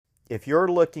if you're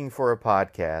looking for a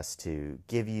podcast to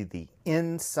give you the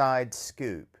inside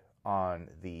scoop on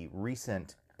the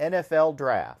recent NFL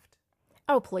draft,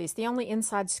 Oh, please. The only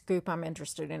inside scoop I'm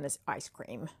interested in is ice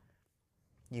cream.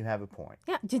 you have a point.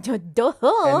 Yeah. Duh.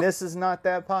 And this is not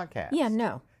that podcast. Yeah,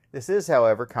 no. This is,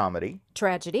 however, comedy,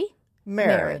 Tragedy.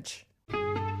 marriage.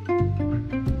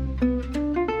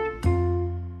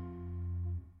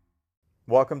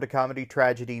 Welcome to Comedy,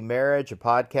 Tragedy, Marriage, a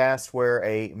podcast where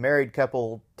a married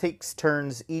couple takes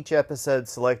turns each episode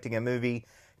selecting a movie,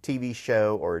 TV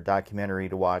show, or a documentary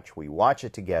to watch. We watch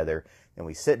it together, and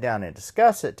we sit down and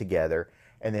discuss it together,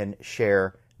 and then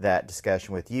share that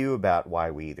discussion with you about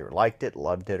why we either liked it,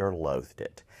 loved it, or loathed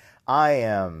it. I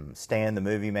am Stan the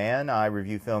Movie Man. I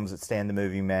review films at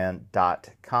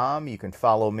stanthemovieman.com. You can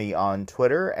follow me on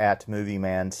Twitter at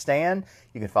MovieManStan.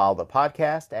 You can follow the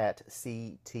podcast at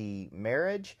CT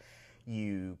Marriage.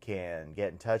 You can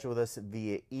get in touch with us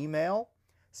via email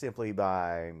simply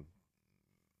by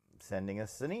sending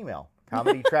us an email.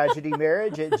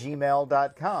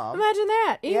 comedytragedymarriage@gmail.com. Imagine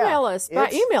that. Email us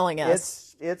by emailing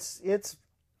us. It's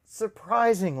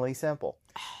surprisingly simple.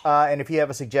 And if you have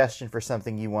a suggestion for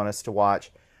something you want us to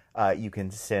watch, you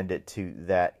can send it to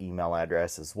that email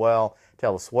address as well.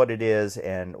 Tell us what it is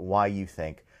and why you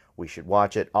think we should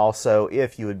watch it. Also,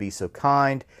 if you would be so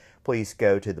kind, please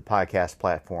go to the podcast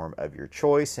platform of your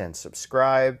choice and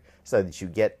subscribe so that you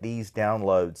get these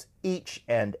downloads each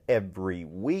and every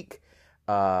week.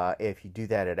 If you do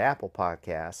that at Apple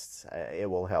Podcasts, it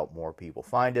will help more people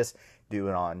find us. Do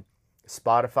it on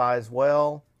Spotify as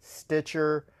well,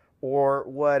 Stitcher, or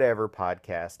whatever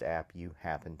podcast app you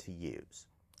happen to use.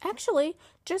 Actually,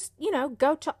 just,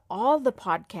 go to all the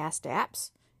podcast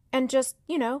apps and just,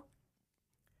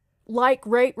 like,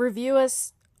 rate, review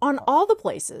us on all the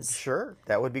places. Sure,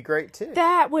 that would be great too.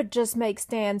 That would just make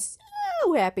Stan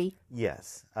so happy.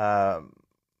 Yes,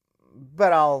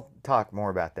 but I'll talk more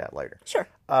about that later. Sure.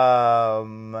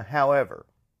 However,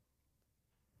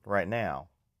 right now,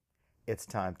 it's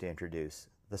time to introduce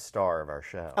the star of our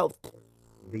show. Oh,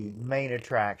 the main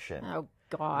attraction. Oh,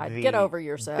 God. Get over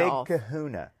yourself. Big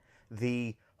kahuna.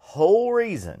 The whole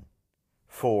reason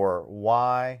for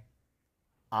why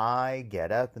I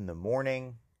get up in the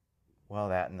morning, well,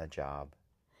 that and the job.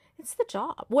 It's the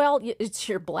job. Well, it's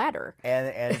your bladder.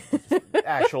 And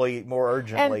actually, more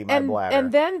urgently, my bladder.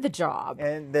 And then the job.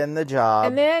 And then the job.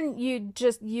 And then you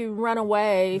run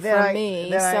away from me.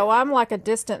 So I'm like a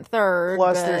distant third.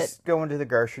 Plus, there's going to the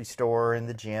grocery store and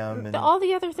the gym. And all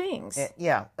the other things.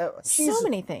 Yeah. So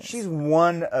many things. She's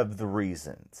one of the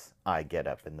reasons I get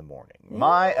up in the morning.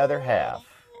 My other half.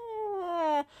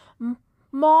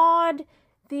 Maud,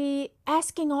 the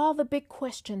asking all the big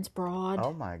questions, broad.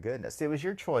 Oh, my goodness. It was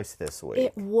your choice this week.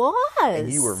 It was. And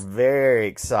you were very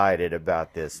excited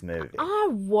about this movie. I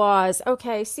was.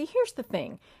 Okay, see, here's the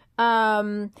thing.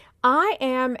 I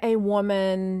am a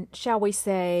woman, shall we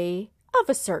say, of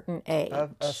a certain age.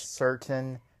 Of a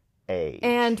certain age.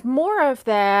 And more of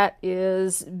that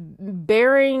is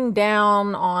bearing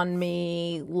down on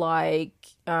me like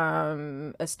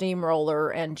a steamroller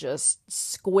and just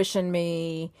squishing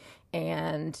me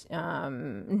and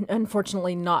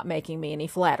unfortunately not making me any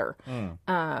flatter,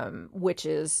 which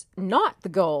is not the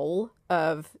goal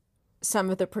of some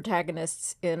of the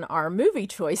protagonists in our movie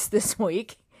choice this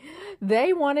week.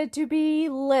 They wanted to be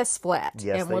less flat,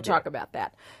 yes, and we'll talk about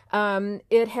that.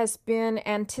 It has been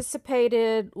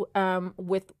anticipated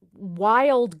with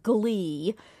wild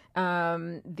glee.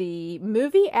 The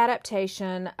movie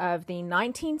adaptation of the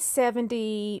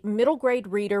 1970 middle grade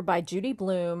reader by Judy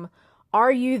Blume,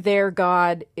 Are You There,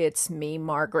 God? It's Me,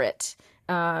 Margaret.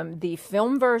 The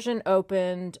film version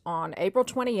opened on April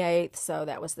 28th, so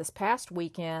that was this past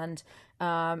weekend,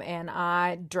 and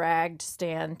I dragged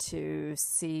Stan to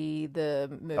see the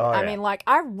movie. Oh, yeah. I mean, like,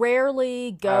 I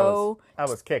rarely go... I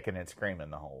was kicking and screaming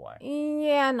the whole way.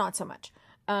 Yeah, not so much.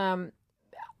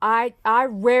 I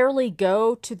rarely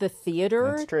go to the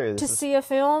theater to see a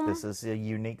film. This is a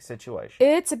unique situation.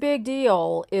 It's a big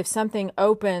deal if something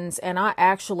opens and I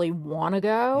actually want to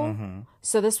go. Mm-hmm.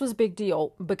 So this was a big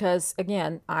deal because,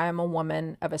 again, I am a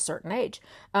woman of a certain age.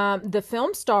 The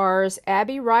film stars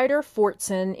Abby Ryder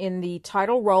Fortson in the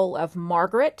title role of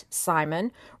Margaret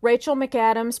Simon. Rachel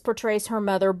McAdams portrays her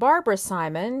mother, Barbara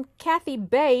Simon. Kathy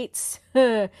Bates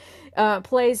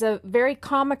plays a very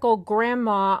comical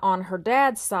grandma on her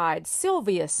dad's side,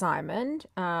 Sylvia Simon.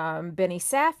 Benny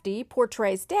Safdie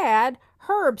portrays dad,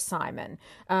 Herb Simon.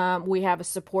 We have a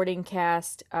supporting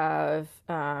cast of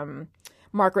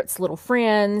Margaret's little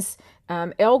friends.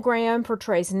 Elle Graham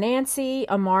portrays Nancy.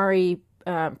 Amari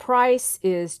Price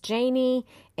is Janie.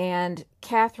 And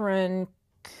Catherine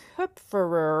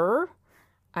Kupferer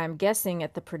I'm guessing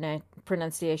at the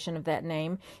pronunciation of that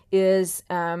name, is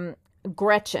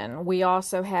Gretchen. We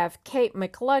also have Kate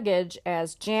McCluggage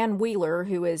as Jan Wheeler,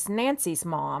 who is Nancy's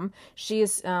mom. She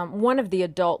is one of the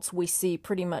adults we see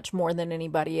pretty much more than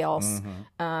anybody else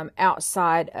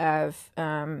outside of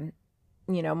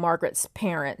Margaret's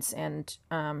parents and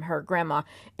her grandma.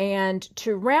 And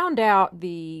to round out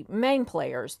the main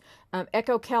players,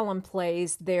 Echo Kellum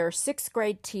plays their 6th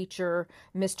grade teacher,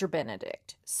 Mr.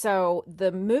 Benedict. So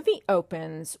the movie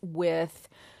opens with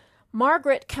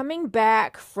Margaret coming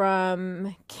back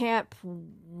from Camp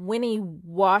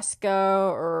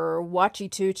Winnewaska or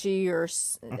Wachituchi or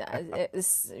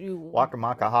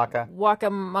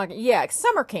Wakamaka. Yeah,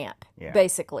 summer camp,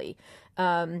 basically.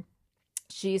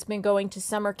 She's been going to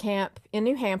summer camp in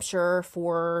New Hampshire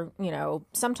for,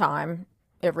 some time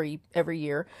every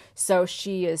year. So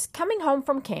she is coming home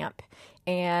from camp,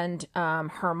 and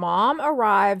her mom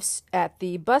arrives at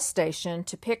the bus station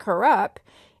to pick her up.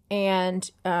 And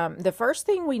the first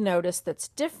thing we notice that's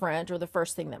different, or the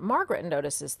first thing that Margaret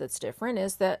notices that's different,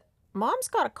 is that Mom's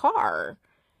got a car.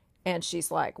 And she's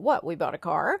like, what, we bought a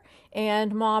car?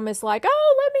 And Mom is like,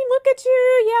 oh, let me look at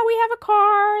you. Yeah, we have a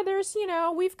car. There's,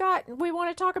 we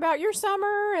want to talk about your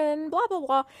summer and blah, blah,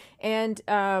 blah. And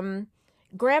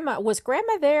Grandma was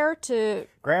there to...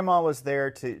 Grandma was there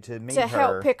to meet her. To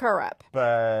help pick her up.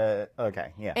 But,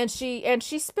 okay, yeah. And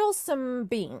she spills some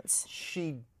beans.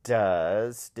 She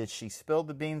does. Did she spill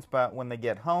the beans when they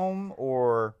get home,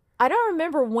 or... I don't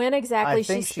remember when exactly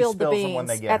she spilled the beans when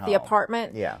they get at home. the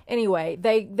apartment. Yeah. Anyway,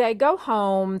 they go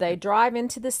home. They drive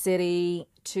into the city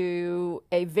to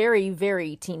a very,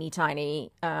 very teeny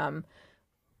tiny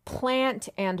plant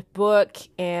and book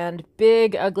and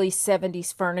big, ugly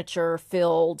 70s furniture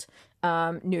filled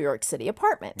New York City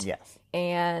apartment. Yes.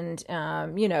 And,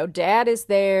 Dad is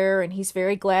there, and he's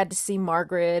very glad to see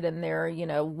Margaret, and they're,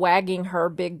 wagging her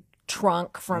big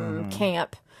trunk from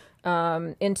camp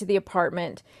into the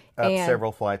apartment. Up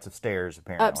several flights of stairs,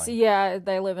 apparently.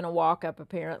 They live in a walk-up,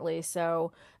 apparently.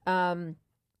 So,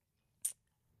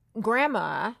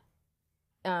 Grandma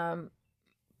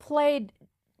played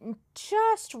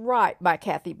just right by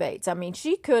Kathy Bates. I mean,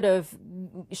 she could have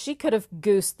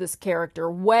goosed this character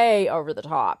way over the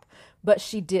top, but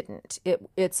she didn't.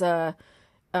 It's a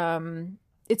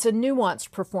nuanced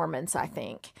performance, I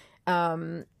think.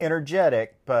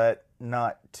 Energetic, but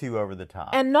not too over the top,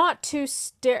 and not too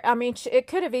I mean, it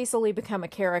could have easily become a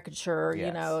caricature.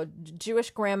 Yes.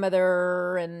 Jewish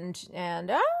grandmother and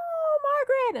Margaret,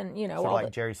 and sort of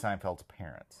like Jerry Seinfeld's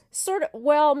parents. Sort of,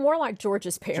 well, more like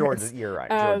George's parents. You're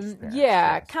right. George's parents.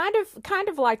 Yeah, yes. kind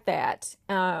of like that.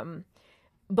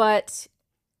 But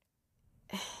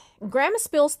Grandma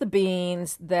spills the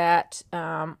beans that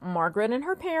Margaret and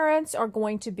her parents are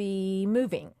going to be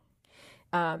moving.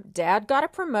 Dad got a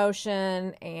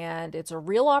promotion, and it's a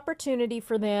real opportunity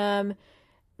for them.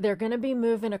 They're going to be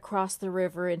moving across the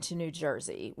river into New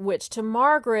Jersey, which to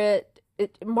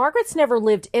Margaret's never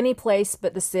lived any place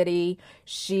but the city.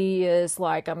 She is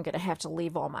like, I'm going to have to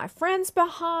leave all my friends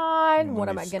behind. What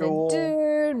am I going to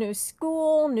do? New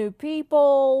school, new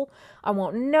people. I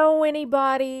won't know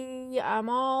anybody. I'm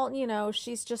all,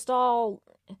 she's just all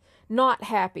not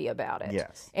happy about it.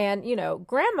 Yes. And,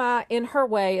 Grandma, in her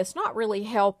way, is not really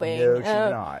helping. No, she's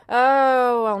not.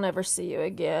 Oh, I'll never see you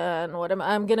again.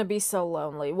 I'm going to be so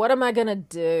lonely. What am I going to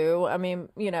do? I mean,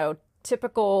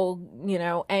 typical,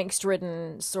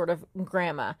 angst-ridden sort of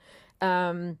grandma.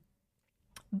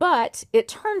 But it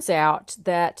turns out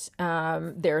that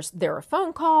there are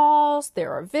phone calls,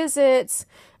 there are visits,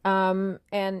 and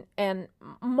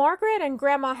Margaret and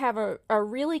Grandma have a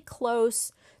really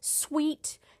close,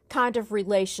 sweet kind of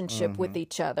relationship with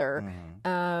each other.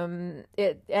 And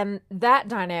that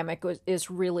dynamic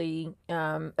is really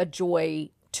a joy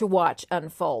to watch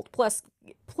unfold. Plus,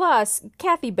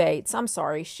 Kathy Bates, I'm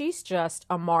sorry, she's just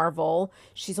a marvel.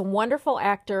 She's a wonderful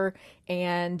actor,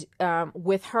 and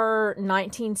with her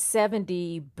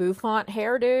 1970 bouffant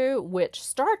hairdo, which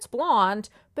starts blonde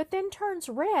but then turns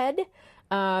red,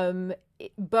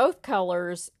 both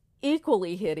colors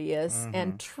equally hideous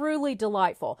and truly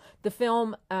delightful. The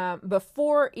film,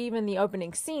 before even the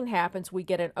opening scene happens, we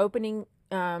get an opening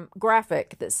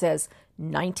graphic that says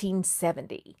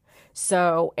 1970.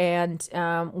 So, and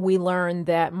we learn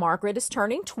that Margaret is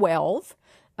turning 12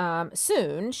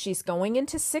 soon. She's going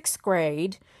into 6th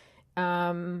grade,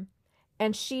 and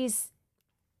she's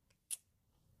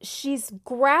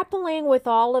grappling with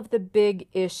all of the big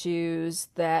issues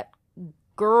that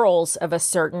girls of a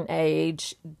certain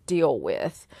age deal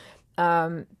with.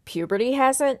 Puberty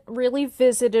hasn't really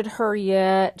visited her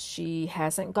yet. She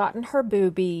hasn't gotten her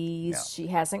boobies. No. She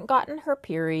hasn't gotten her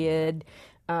period.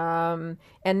 And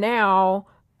now,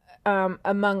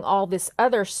 among all this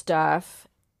other stuff,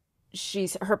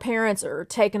 her parents are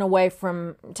taking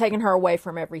her away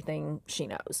from everything she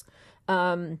knows.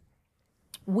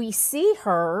 We see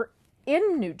her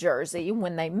in New Jersey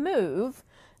when they move.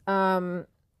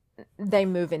 They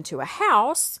move into a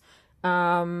house.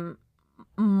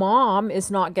 Mom is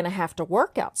not going to have to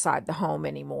work outside the home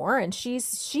anymore, and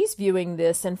she's viewing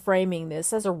this and framing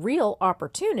this as a real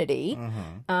opportunity.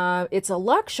 It's a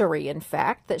luxury, in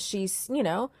fact, that she's going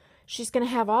to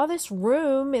have all this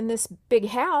room in this big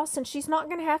house, and she's not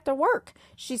going to have to work.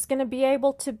 She's going to be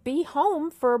able to be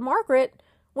home for Margaret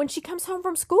when she comes home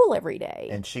from school every day.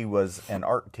 And she was an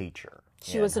art teacher.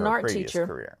 She was an art teacher.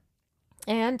 Career.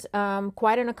 And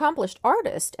quite an accomplished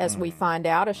artist, as we find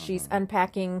out, as she's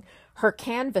unpacking her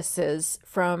canvases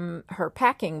from her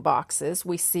packing boxes.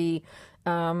 We see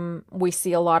a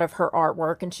lot of her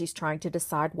artwork, and she's trying to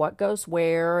decide what goes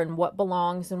where and what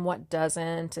belongs and what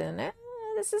doesn't. And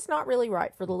this is not really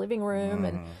right for the living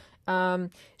room.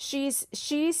 And she's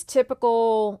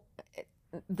typical.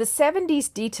 The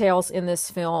 70s details in this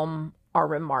film are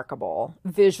remarkable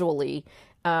visually.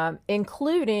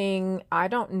 Including, I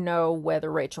don't know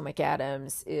whether Rachel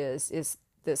McAdams is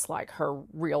this like her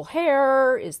real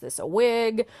hair? Is this a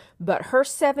wig? But her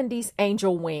 70s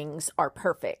angel wings are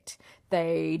perfect.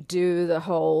 They do the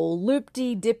whole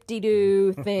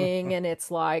loop-de-dip-de-doo thing, and it's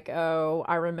like, oh,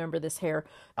 I remember this hair.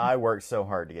 I worked so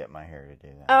hard to get my hair to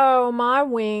do that. Oh, my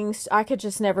wings, I could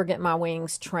just never get my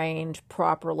wings trained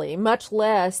properly, much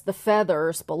less the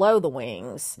feathers below the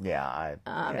wings. Yeah,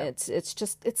 it's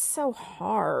so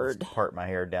hard. Just part my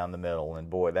hair down the middle, and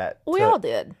boy, we all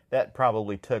did. That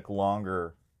probably took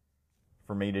longer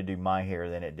for me to do my hair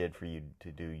than it did for you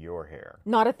to do your hair.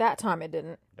 Not at that time, it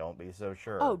didn't. Don't be so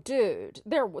sure. Oh, dude,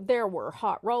 there were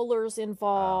hot rollers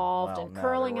involved and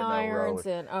curling irons,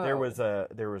 and there was a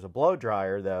blow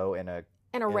dryer though, and a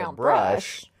round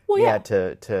brush. Well, yeah,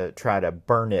 to try to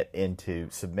burn it into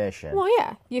submission. Well,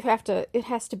 yeah, it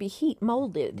has to be heat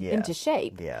molded into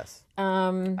shape. Yes.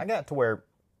 I got to where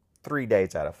 3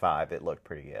 days out of 5 it looked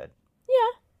pretty good.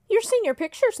 Yeah. Your senior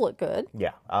pictures look good.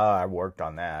 Yeah, I worked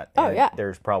on that. Oh, yeah.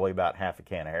 There's probably about half a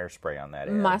can of hairspray on that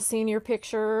end. My senior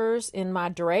pictures in my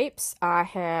drapes, I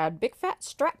had big fat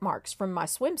strap marks from my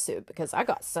swimsuit because I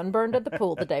got sunburned at the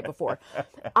pool the day before.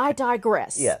 I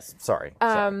digress. Yes, sorry.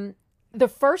 The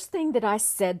first thing that I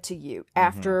said to you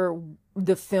after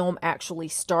the film actually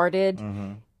started,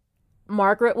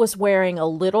 Margaret was wearing a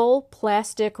little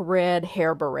plastic red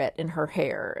hair barrette in her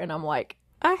hair. And I'm like,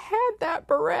 I had that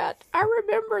barrette. I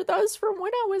remember those from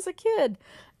when I was a kid.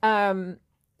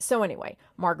 So anyway,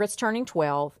 Margaret's turning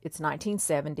 12. It's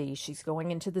 1970. She's going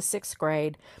into the 6th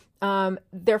grade.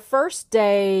 Their first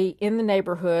day in the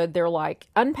neighborhood, they're like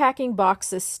unpacking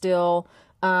boxes still.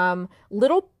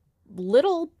 Little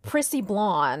prissy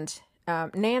blonde,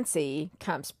 Nancy,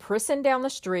 comes prissing down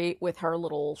the street with her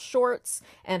little shorts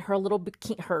and her little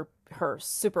bikini, her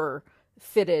super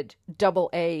fitted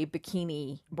AA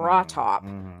bikini bra top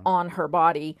on her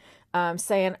body,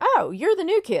 saying, "Oh, you're the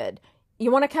new kid.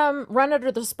 You want to come run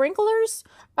under the sprinklers?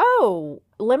 Oh,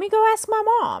 let me go ask my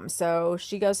mom." So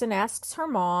she goes and asks her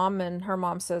mom, and her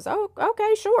mom says, "Oh,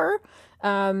 okay, sure."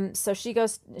 So she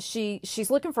goes, she's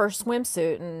looking for a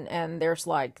swimsuit, and there's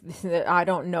like, I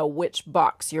don't know which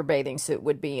box your bathing suit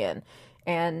would be in.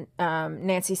 And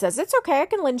Nancy says, "It's okay, I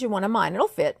can lend you one of mine. It'll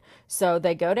fit." So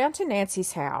they go down to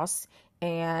Nancy's house,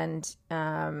 and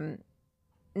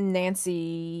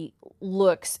Nancy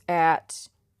looks at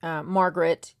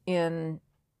Margaret in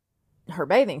her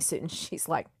bathing suit, and she's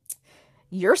like,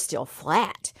 "You're still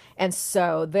flat." And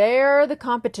so there the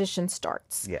competition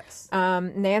starts. Yes.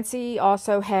 Nancy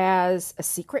also has a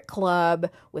secret club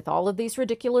with all of these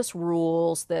ridiculous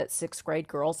rules that 6th grade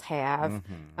girls have,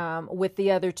 with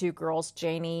the other 2 girls,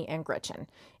 Janie and Gretchen.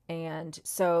 And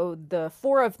so the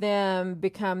 4 of them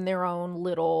become their own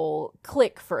little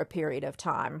clique for a period of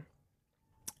time.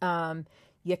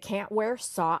 You can't wear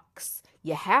socks.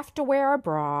 You have to wear a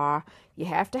bra. You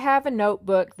have to have a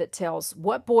notebook that tells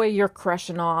what boy you're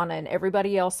crushing on, and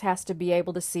everybody else has to be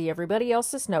able to see everybody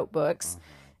else's notebooks.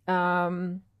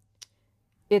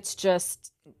 It's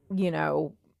just,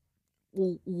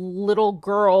 little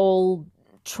girl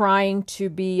trying to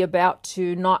be about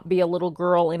to not be a little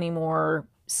girl anymore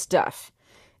stuff.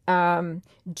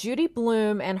 Judy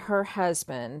Blume and her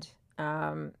husband,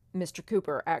 Mr.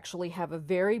 Cooper, actually have a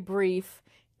very brief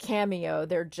cameo.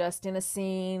 They're just in a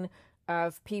scene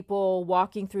of people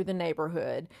walking through the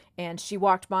neighborhood, and she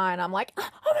walked by, and I'm like, "Oh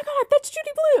my God, that's Judy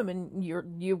Blume!" And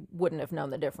you wouldn't have known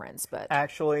the difference, but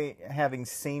actually, having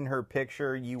seen her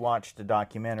picture, you watched a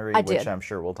documentary, I which did. I'm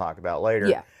sure we'll talk about later.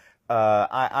 Yeah.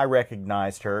 I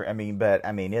recognized her. I mean, but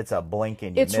I mean, it's a blink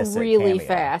and you It's miss it really cameo.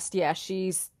 fast. Yeah,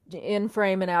 she's in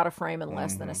frame and out of frame in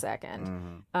less than a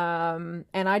second. And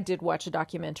I did watch a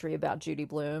documentary about Judy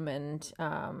Blume,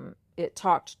 and it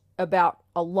talked about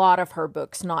a lot of her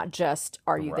books, not just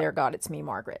Are You There, God? It's Me,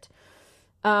 Margaret.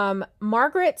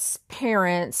 Margaret's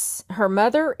parents, her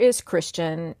mother is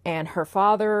Christian and her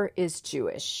father is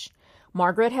Jewish.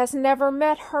 Margaret has never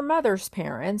met her mother's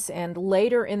parents, and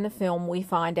later in the film we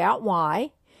find out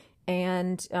why.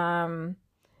 And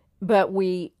but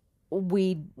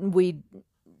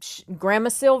Grandma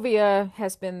Sylvia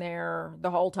has been there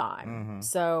the whole time.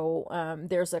 So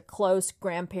there's a close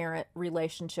grandparent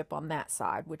relationship on that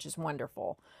side, which is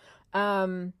wonderful.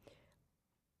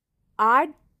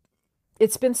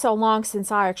 It's been so long since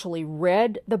I actually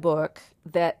read the book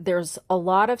that there's a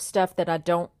lot of stuff that I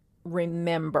don't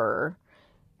remember.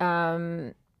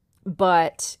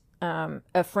 But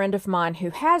a friend of mine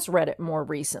who has read it more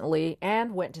recently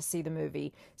and went to see the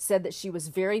movie said that she was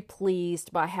very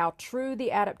pleased by how true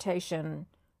the adaptation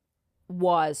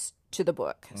was to the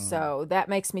book. So that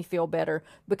makes me feel better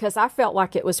because I felt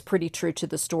like it was pretty true to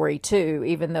the story too,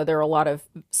 even though there are a lot of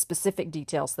specific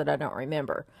details that I don't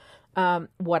remember.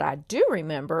 What I do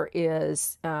remember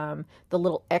is the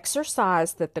little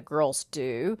exercise that the girls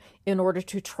do in order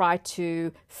to try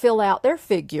to fill out their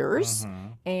figures.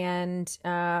 And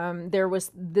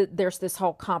there's this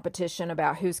whole competition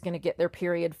about who's going to get their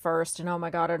period first. And oh my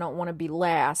God, I don't want to be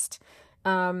last.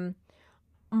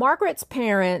 Margaret's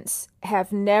parents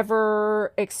have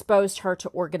never exposed her to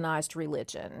organized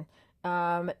religion.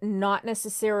 Not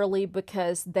necessarily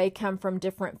because they come from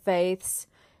different faiths.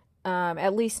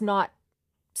 At least not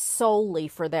solely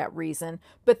for that reason,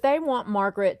 but they want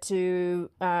Margaret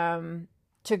to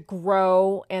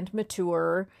grow and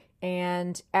mature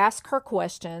and ask her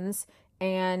questions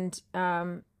and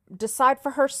decide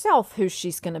for herself who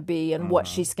she's going to be and what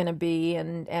she's going to be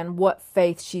and what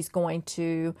faith she's going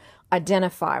to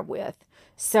identify with.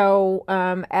 So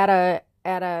at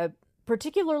a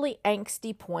particularly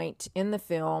angsty point in the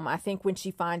film, I think when she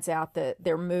finds out that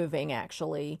they're moving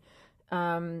actually,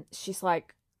 she's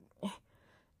like,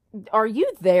 "Are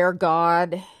you there,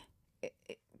 God?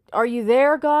 Are you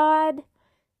there, God?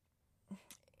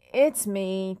 It's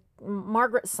me,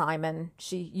 Margaret Simon."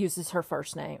 She uses her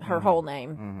first name, her whole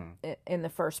name in the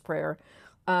first prayer.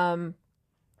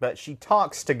 But she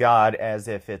talks to God as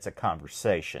if it's a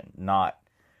conversation, not,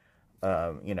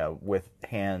 with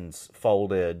hands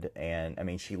folded. And I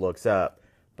mean, she looks up,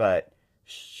 but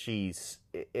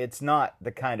it's not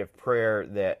the kind of prayer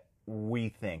that we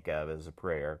think of as a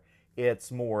prayer.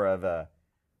 It's more of a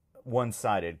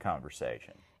one-sided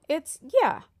conversation.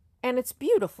 And it's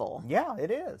beautiful. Yeah,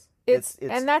 it is.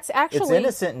 And that's actually... It's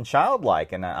innocent and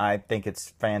childlike, and I think it's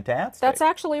fantastic. That's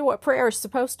actually what prayer is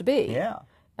supposed to be. Yeah.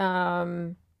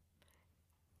 And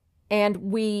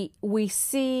we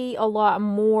see a lot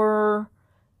more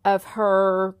of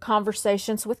her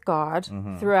conversations with God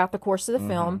throughout the course of the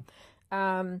film.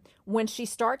 When she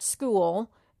starts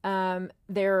school,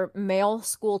 their male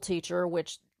school teacher,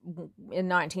 which in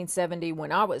 1970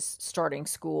 when I was starting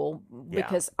school,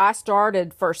 because I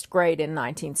started first grade in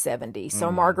 1970,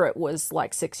 so Margaret was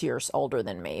like 6 years older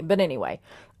than me. But anyway,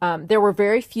 there were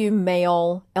very few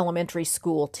male elementary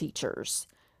school teachers.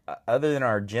 Other than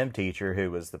our gym teacher,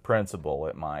 who was the principal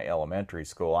at my elementary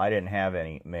school, I didn't have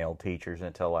any male teachers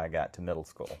until I got to middle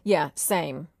school. Yeah,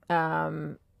 same.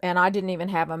 And I didn't even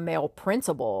have a male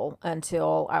principal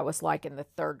until I was like in the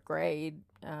third grade,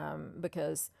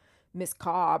 because Miss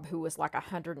Cobb, who was like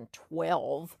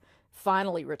 112,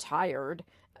 finally retired.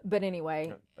 But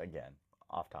anyway. Again,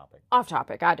 off topic. Off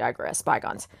topic. I digress.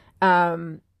 Bygones.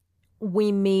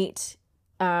 We meet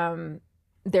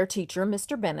their teacher,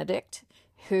 Mr. Benedict,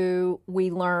 who we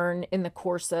learn in the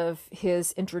course of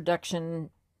his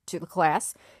introduction to the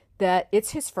class that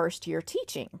it's his first year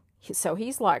teaching. So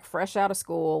he's like fresh out of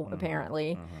school,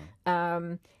 apparently.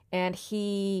 And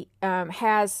he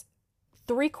has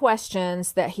 3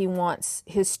 questions that he wants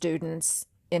his students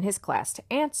in his class to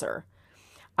answer.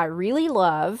 I really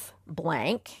love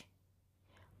blank.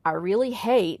 I really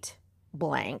hate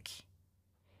blank.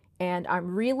 And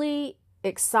I'm really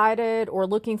excited or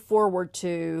looking forward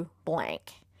to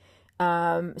blank.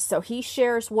 So he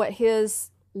shares what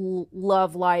his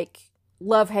love-hate,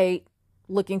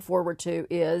 looking forward to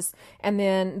is, and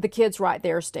then the kids write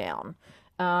theirs down.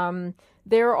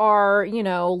 There are,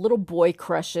 little boy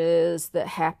crushes that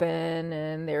happen,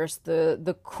 and there's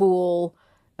the cool,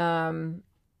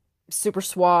 super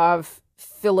suave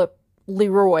Philip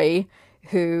Leroy,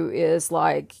 who is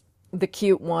like the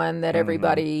cute one that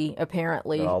everybody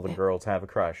apparently, That all the girls have a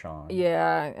crush on.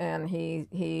 yeah, and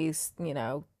he's,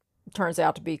 turns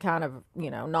out to be kind of,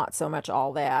 not so much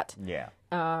all that. Yeah.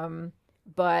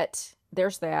 But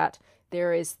there's that.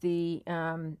 There's the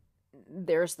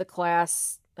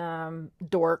class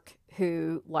dork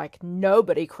who like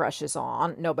nobody crushes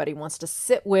on, nobody wants to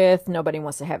sit with, nobody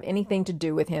wants to have anything to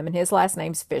do with him, and his last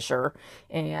name's Fisher,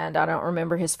 and I don't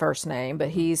remember his first name,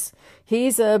 but he's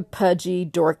a pudgy,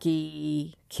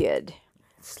 dorky kid.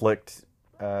 Slicked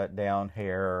down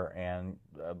hair and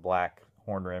black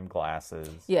horn-rimmed glasses.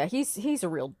 Yeah, he's a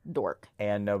real dork.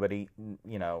 And nobody,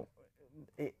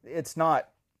 it's not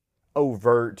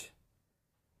overt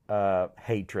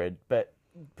hatred, but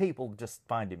people just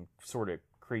find him sort of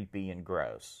creepy and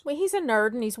gross. Well, he's a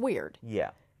nerd and he's weird. Yeah.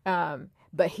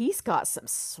 But he's got some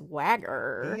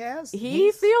swagger.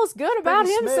 He feels good about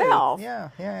himself. Smooth. Yeah,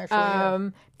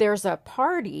 actually. There's a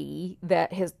party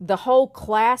that the whole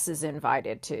class is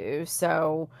invited to.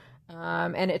 So,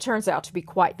 and it turns out to be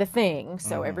quite the thing.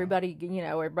 So everybody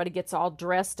gets all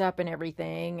dressed up and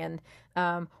everything. And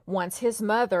once his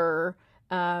mother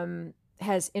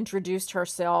has introduced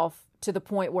herself to the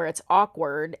point where it's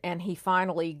awkward, and he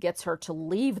finally gets her to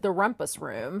leave the rumpus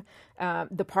room,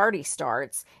 the party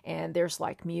starts, and there's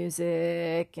like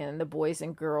music, and the boys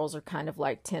and girls are kind of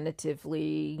like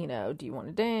tentatively, do you want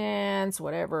to dance,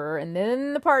 whatever, and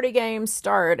then the party games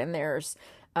start, and there's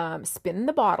spin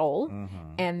the bottle,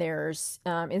 and there's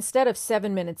instead of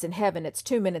 7 minutes in heaven, it's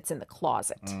 2 minutes in the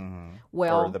closet.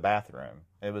 Well, or the bathroom.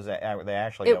 It was they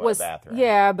actually go in the bathroom.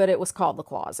 Yeah, but it was called the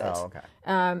closet. Oh,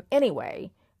 okay. Anyway.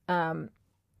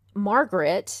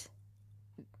 Margaret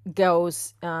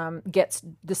gets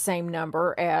the same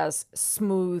number as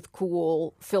smooth,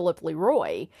 cool Philip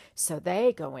Leroy. So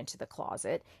they go into the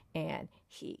closet and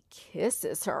he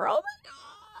kisses her. Oh my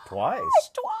gosh!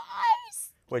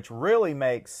 Twice! Which really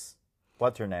makes,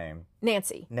 what's her name?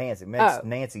 Nancy. Makes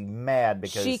Nancy mad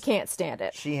because she can't stand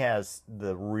it. She has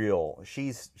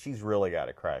she's really got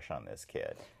a crush on this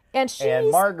kid. And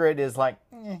Margaret is like,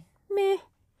 meh.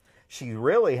 She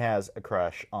really has a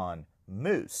crush on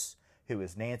Moose, who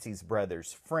is Nancy's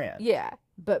brother's friend. Yeah,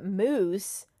 but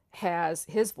Moose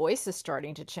his voice is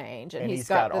starting to change, and he's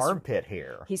got armpit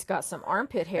hair. He's got some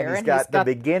armpit hair, and he's got the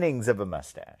beginnings of a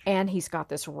mustache. And he's got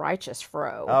this righteous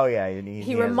fro. Oh yeah,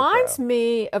 he reminds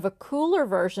me of a cooler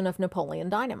version of Napoleon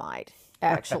Dynamite,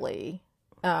 actually,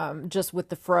 just with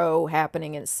the fro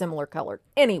happening in similar color.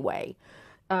 Anyway,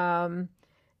 Grandma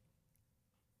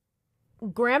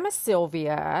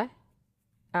Sylvia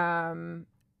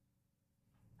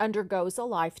undergoes a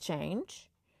life change.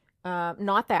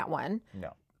 Not that one.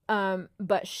 No.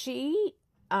 But she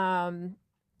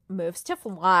moves to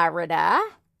Florida.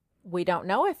 We don't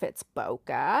know if it's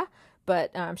Boca,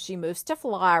 but she moves to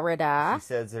Florida. She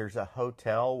says there's a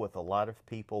hotel with a lot of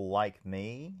people like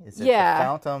me. Is it the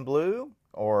Fontainebleau?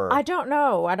 Or I don't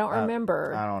know. I don't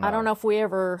remember. I don't know if we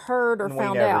ever heard or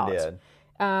found out. We never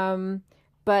did.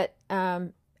 But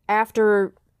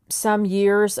after some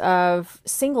years of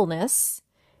singleness,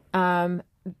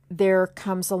 there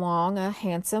comes along a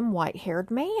handsome white-haired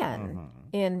man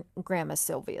in Grandma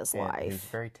Sylvia's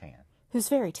life. Who's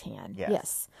very tan.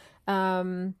 Yes.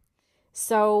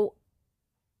 So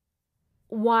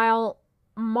while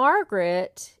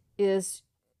Margaret is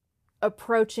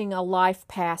approaching a life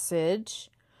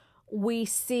passage, we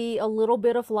see a little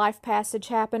bit of life passage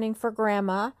happening for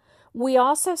Grandma. We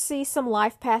also see some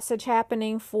life passage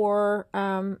happening for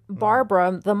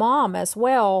Barbara, the mom, as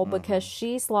well, because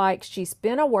she's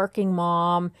been a working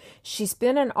mom. She's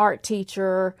been an art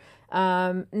teacher.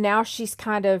 Now she's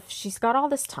got all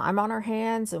this time on her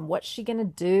hands, and what's she going to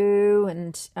do?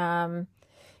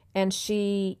 And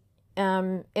she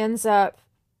ends up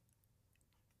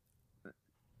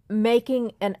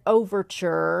making an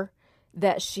overture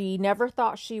that she never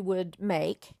thought she would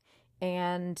make.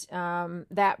 And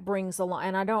that brings along,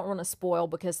 and I don't want to spoil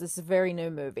because this is a very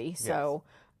new movie. So,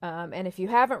 and if you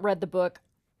haven't read the book,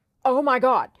 oh my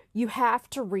God, you have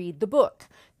to read the book.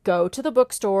 Go to the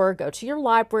bookstore, go to your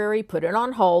library, put it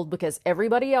on hold because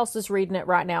everybody else is reading it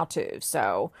right now too.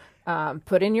 So,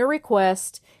 put in your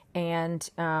request and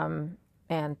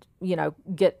get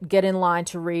in line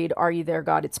to read Are You There,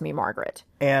 God? It's Me, Margaret.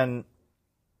 And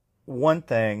one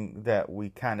thing that we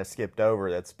kind of skipped over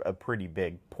that's a pretty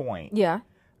big point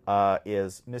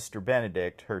is Mr.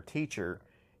 Benedict, her teacher,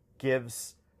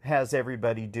 has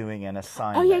everybody doing an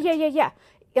assignment. Oh,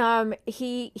 yeah.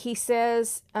 He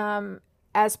says,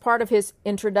 as part of his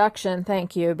introduction,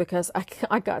 thank you, because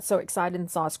I got so excited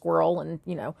and saw a squirrel, and,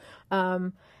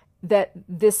 that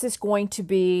this is going to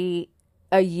be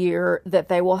a year that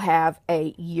they will have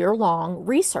a year-long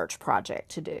research project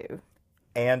to do.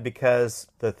 And because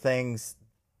the things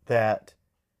that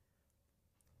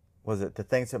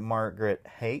Margaret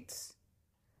hates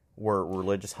were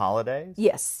religious holidays?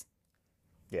 Yes.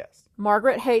 Yes.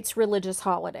 Margaret hates religious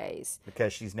holidays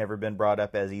Because she's never been brought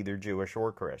up as either Jewish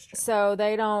or Christian. so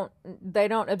they don't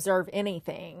observe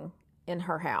anything in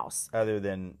her house. Other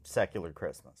than secular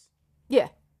Christmas. Yeah.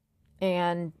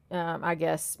 And I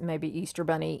guess maybe Easter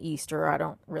Bunny, Easter, I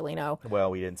don't really know.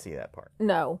 Well, we didn't see that part.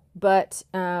 No, but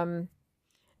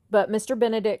Mr.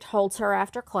 Benedict holds her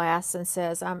after class and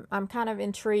says, I'm kind of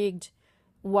intrigued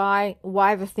why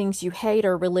the things you hate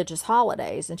are religious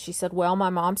holidays. And she said, well,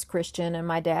 my mom's Christian and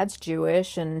my dad's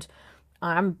Jewish and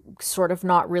I'm sort of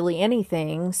not really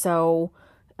anything. So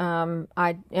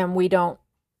we don't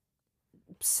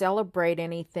celebrate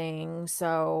anything.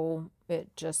 So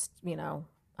it just,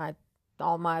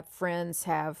 all my friends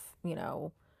have,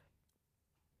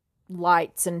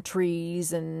 lights and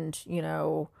trees and,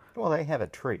 Well, they have a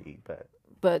tree,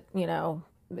 but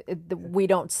we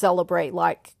don't celebrate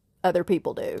like other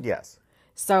people do. yes.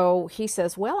 So he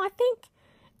says, well, I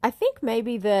think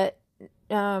maybe that,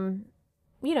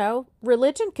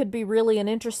 religion could be really an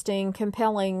interesting,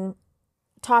 compelling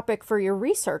topic for your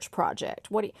research project.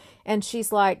 And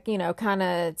she's like, kind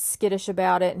of skittish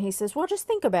about it. And he says, well, just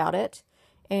think about it.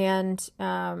 And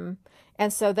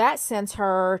so that sends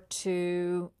her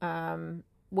to,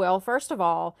 well, first of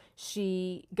all,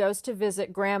 she goes to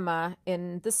visit Grandma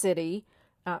in the city,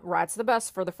 rides the bus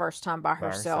for the first time by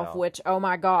herself, which, oh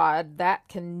my God, that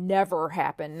can never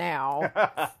happen now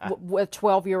with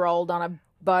 12-year-old on a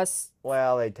bus.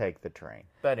 Well, they take the train.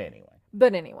 But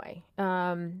anyway.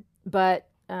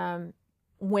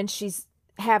 When she's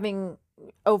having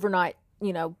overnight,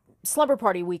 slumber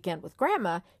party weekend with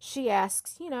Grandma, she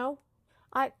asks,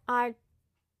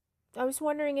 I was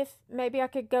wondering if maybe I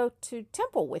could go to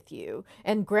temple with you.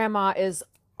 And Grandma is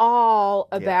all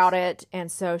about it.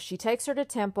 And so she takes her to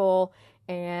temple,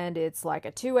 and it's like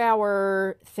a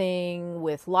 2-hour thing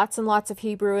with lots and lots of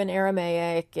Hebrew and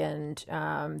Aramaic. And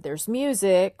there's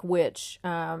music, which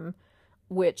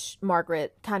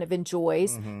Margaret kind of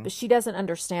enjoys, but she doesn't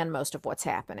understand most of what's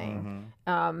happening.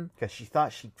 Because she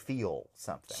thought she'd feel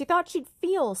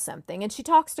something. And she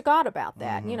talks to God about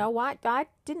that. Why I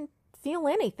didn't feel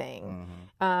anything.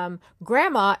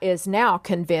 Grandma is now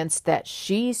convinced that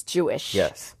she's Jewish.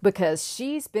 Yes. Because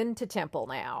she's been to temple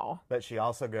now. But she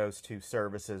also goes to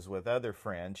services with other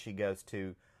friends. She goes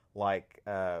to like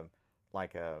a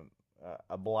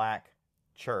black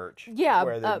church. Yeah,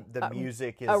 where the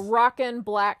music is a rockin'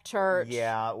 black church.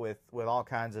 Yeah, with all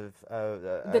kinds of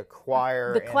a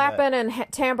choir, the clapping and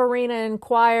tambourine and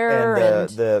choir, and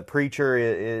the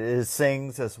preacher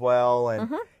sings as well,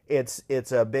 and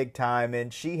it's a big time,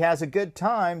 and she has a good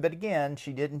time. But again,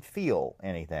 she didn't feel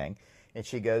anything, and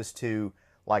she goes to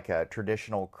like a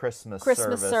traditional Christmas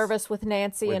service with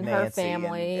Nancy and her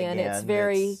family, and it's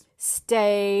very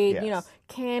staid,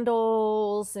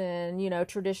 candles and,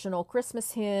 traditional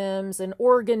Christmas hymns and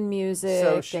organ music.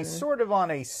 So she's sort of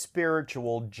on a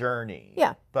spiritual journey.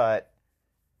 Yeah. But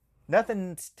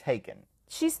nothing's taken.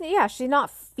 She's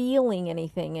not feeling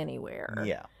anything anywhere.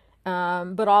 Yeah.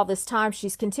 But all this time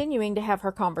she's continuing to have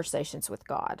her conversations with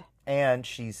God. And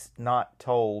she's not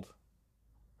told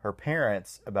her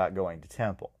parents about going to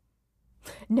temple.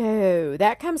 No,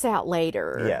 that comes out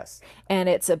later. Yes. And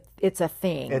it's a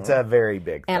thing. It's a very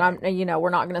big thing. And we're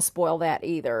not going to spoil that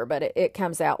either, but it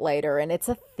comes out later, and it's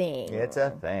a thing. It's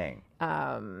a thing.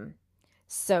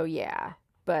 So yeah,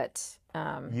 but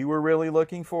you were really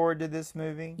looking forward to this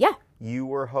movie? Yeah. You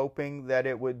were hoping that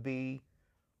it would be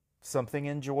something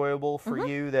enjoyable for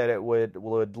you, that it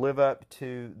would live up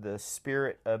to the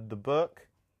spirit of the book.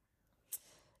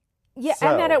 Yeah,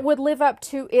 and that it would live up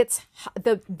to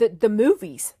the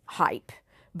movie's hype,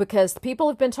 because people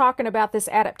have been talking about this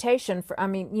adaptation for,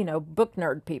 book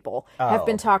nerd people have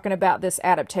been talking about this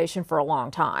adaptation for a long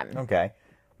time. Okay.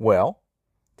 Well,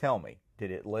 tell me,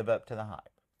 did it live up to the hype?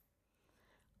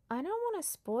 I don't want to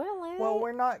spoil it. Well,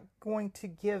 we're not going to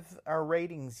give our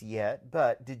ratings yet,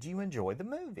 but did you enjoy the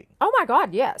movie? Oh my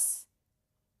God, yes.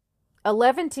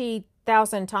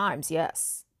 11,000 times,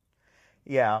 yes.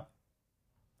 Yeah.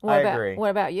 I agree.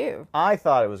 What about you? I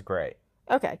thought it was great.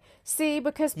 Okay. See,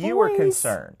 because boys, you were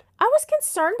concerned. I was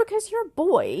concerned because you're a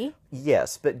boy.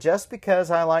 Yes, but just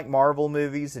because I like Marvel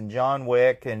movies and John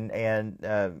Wick and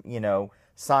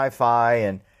sci-fi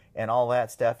and all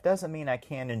that stuff doesn't mean I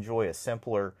can't enjoy a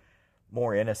simpler,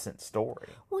 more innocent story.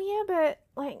 Well, yeah, but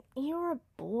you're a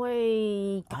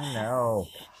boy. I know.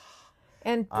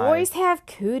 And boys have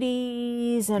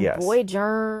cooties and Yes. boy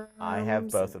germs. I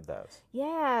have both of those.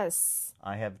 Yes.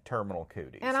 I have terminal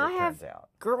cooties, And it I have turns out.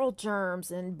 girl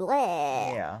germs and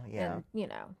blah. Yeah. And,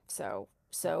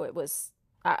 so it was,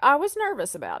 I was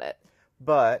nervous about it.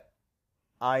 But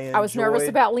I was nervous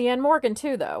about Leanne Morgan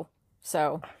too, though.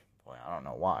 So. Well, I don't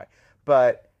know why.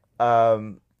 But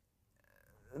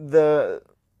the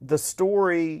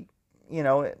story,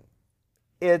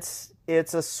 it's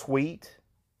a sweet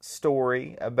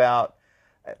story about,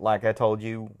 like I told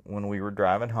you when we were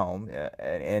driving home,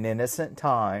 an innocent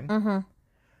time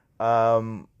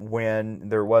when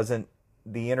there wasn't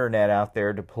the internet out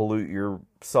there to pollute your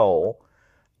soul.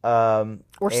 Or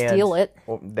steal it.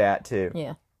 That too.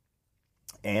 Yeah.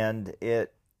 And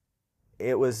it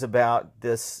was about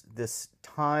this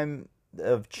time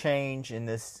of change in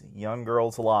this young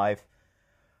girl's life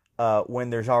when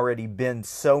there's already been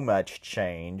so much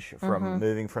change from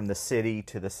moving from the city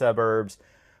to the suburbs,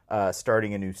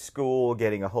 starting a new school,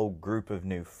 getting a whole group of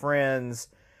new friends,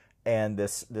 and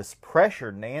this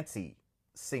pressure Nancy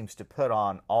seems to put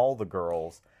on all the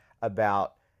girls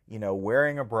about,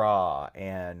 wearing a bra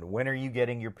and when are you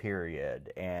getting your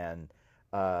period and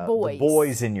the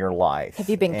boys in your life. Have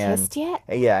you been kissed yet?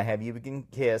 Yeah, have you been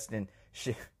kissed? And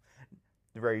the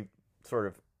very sort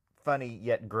of funny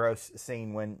yet gross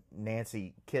scene when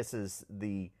Nancy kisses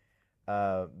the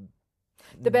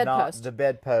bedpost. The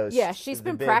bedpost. Yeah, she's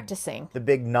been practicing. The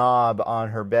big knob on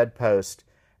her bedpost,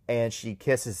 and she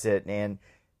kisses it and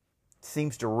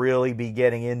seems to really be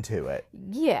getting into it.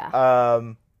 Yeah.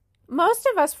 Most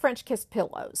of us French kiss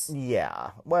pillows.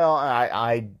 Yeah. Well,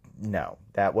 I no,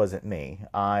 that wasn't me.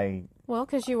 Well,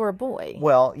 because you were a boy.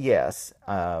 Well, yes.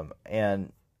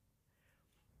 And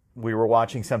we were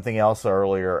watching something else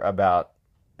earlier about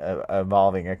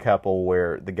involving a couple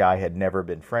where the guy had never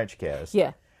been French kissed.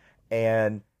 Yeah.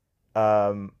 And,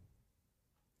 that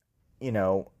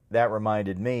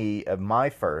reminded me of my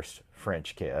first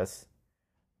French kiss.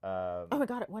 Oh my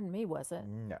God, it wasn't me, was it?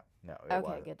 No, it okay,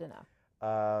 wasn't. Good to know.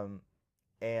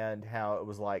 And how it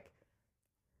was like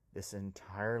this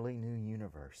entirely new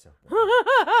universe opened.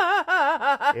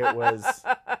 It was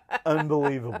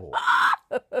unbelievable.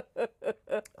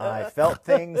 I felt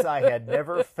things I had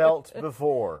never felt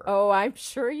before. Oh, I'm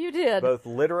sure you did. Both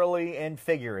literally and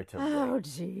figuratively. Oh,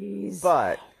 jeez.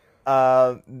 But,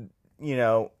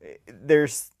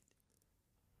 there's...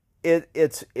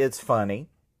 It's funny.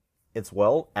 It's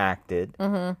well acted.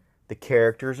 Mm-hmm. The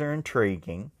characters are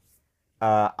intriguing.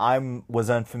 I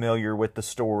was unfamiliar with the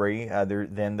story other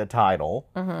than the title.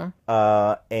 Mm-hmm.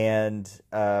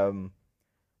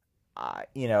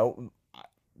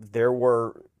 There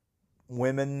were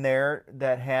women there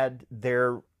that had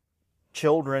their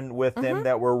children with them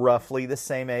that were roughly the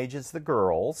same age as the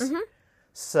girls. Mm-hmm.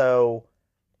 So,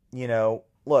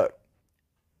 look,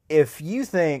 if you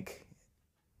think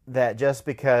that just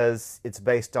because it's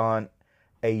based on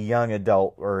a young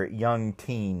adult or young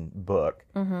teen book,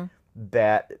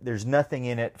 that there's nothing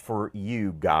in it for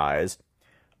you guys.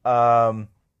 There's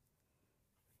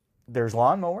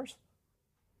lawnmowers.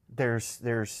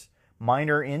 There's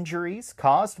minor injuries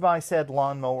caused by said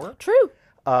lawnmower. True.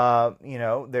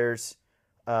 There's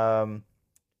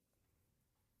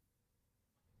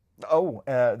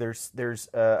there's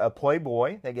a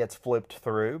Playboy that gets flipped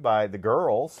through by the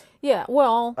girls. Yeah,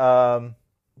 well.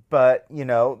 But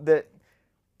that.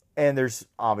 And there's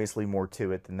obviously more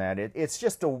to it than that. It's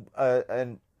just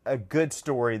a good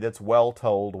story that's well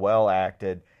told, well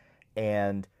acted,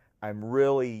 and I'm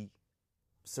really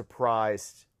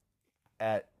surprised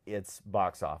at its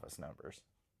box office numbers.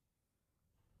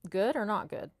 Good or not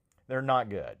good? They're not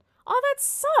good. Oh, that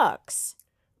sucks.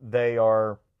 They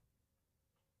are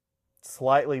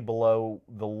slightly below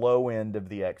the low end of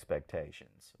the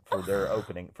expectations for the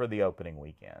opening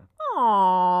weekend.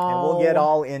 Aww. And we'll get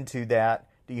all into that.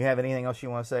 Do you have anything else you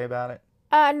want to say about it?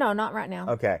 No, not right now.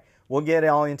 Okay. We'll get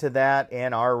all into that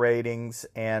and our ratings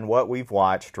and what we've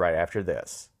watched right after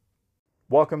this.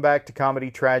 Welcome back to Comedy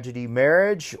Tragedy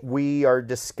Marriage. We are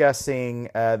discussing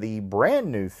the brand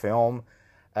new film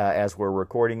as we're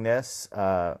recording this.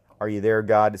 Are You There,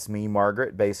 God? It's Me,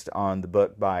 Margaret, based on the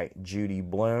book by Judy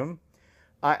Blume.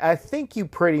 I think you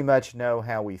pretty much know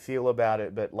how we feel about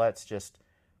it, but let's just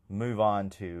move on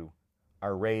to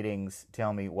our ratings.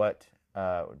 Tell me, what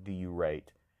do you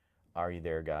rate Are You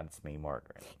There, God? It's Me,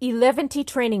 Margaret? 11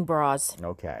 training bras.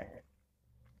 Okay.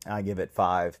 I give it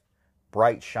 5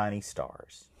 bright, shiny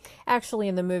stars. Actually,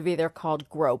 in the movie, they're called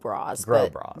grow bras. Grow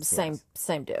bras, Same, yes.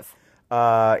 same diff.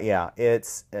 Yeah,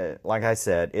 it's, like I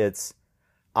said,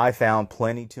 I found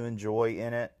plenty to enjoy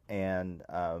in it, and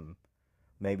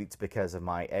maybe it's because of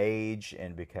my age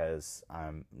and because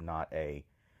I'm not a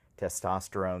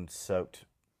testosterone-soaked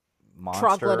monster.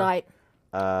 Troglodyte.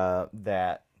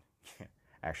 That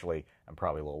actually, I'm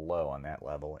probably a little low on that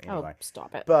level anyway. Oh,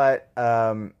 stop it. But,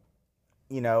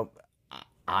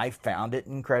 I found it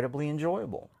incredibly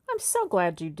enjoyable. I'm so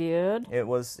glad you did. It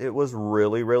was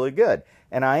really, really good.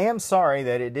 And I am sorry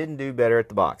that it didn't do better at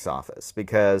the box office,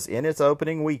 because in its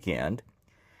opening weekend,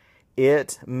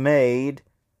 it made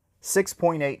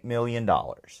 $6.8 million.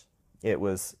 It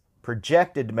was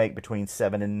projected to make between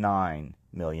 $7 and $9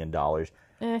 million.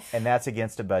 And that's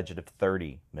against a budget of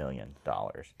 $30 million.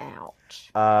 Ouch.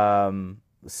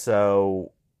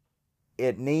 So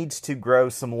it needs to grow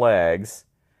some legs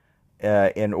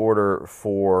in order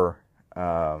for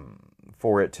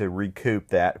it to recoup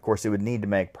that. Of course, it would need to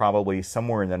make probably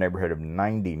somewhere in the neighborhood of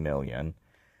 $90 million,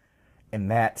 and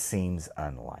that seems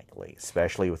unlikely,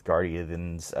 especially with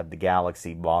Guardians of the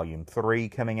Galaxy Volume 3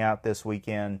 coming out this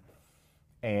weekend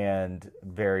and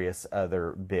various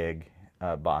other big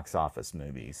box office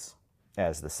movies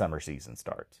as the summer season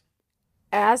starts.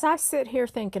 As I sit here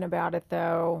thinking about it,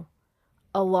 though,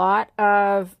 a lot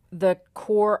of the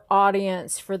core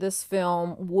audience for this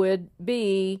film would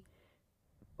be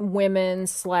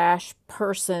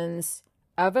women/persons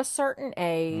of a certain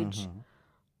age. Mm-hmm.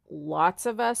 Lots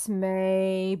of us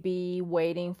may be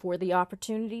waiting for the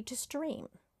opportunity to stream.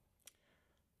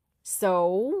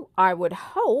 So I would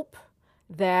hope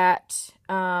that,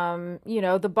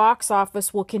 the box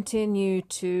office will continue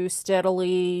to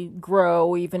steadily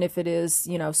grow, even if it is,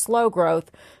 slow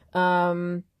growth,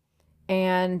 and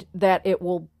that it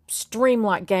will stream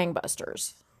like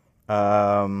gangbusters.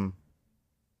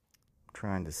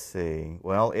 Trying to see.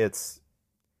 Well, it's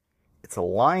a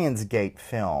Lionsgate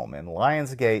film, and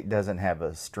Lionsgate doesn't have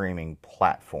a streaming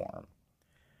platform.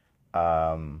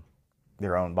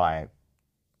 They're owned by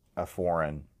a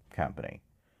foreign company.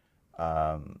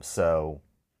 So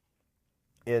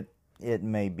it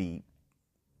may be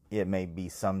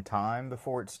some time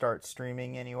before it starts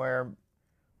streaming anywhere,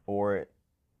 or it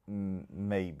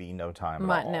may be no time at all.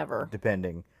 Might never.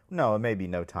 Depending. No, it may be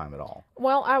no time at all.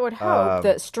 Well, I would hope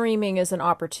that streaming is an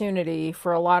opportunity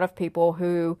for a lot of people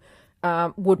who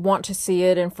would want to see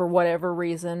it, and for whatever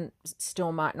reason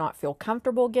still might not feel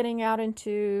comfortable getting out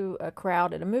into a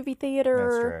crowd at a movie theater.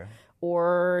 That's true.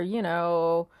 Or,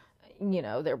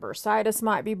 their bursitis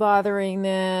might be bothering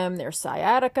them, their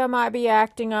sciatica might be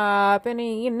acting up,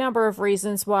 any number of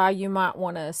reasons why you might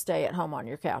want to stay at home on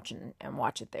your couch and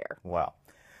watch it there. Wow.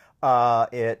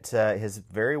 It is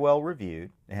very well reviewed.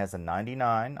 It has a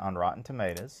 99 on Rotten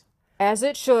Tomatoes. As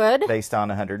it should. Based on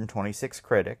 126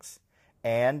 critics.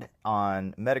 And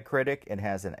on Metacritic, it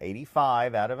has an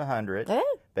 85 out of 100,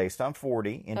 based on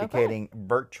 40, indicating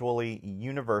virtually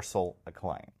universal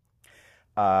acclaim.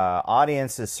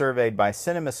 Audiences surveyed by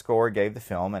CinemaScore gave the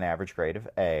film an average grade of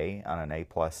A on an A+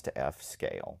 to F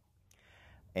scale.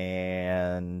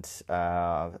 And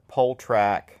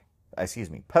Post-Track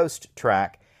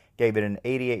gave it an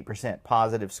 88%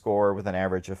 positive score with an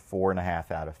average of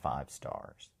 4.5 out of 5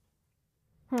 stars.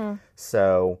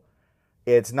 So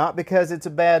it's not because it's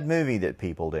a bad movie that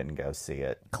people didn't go see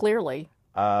it. Clearly.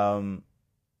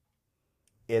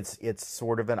 It's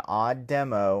sort of an odd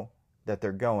demo that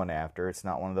they're going after. It's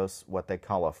not one of those, what they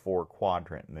call a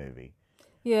 4-quadrant movie.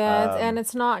 Yeah, and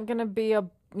it's not going to be a,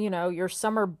 your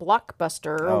summer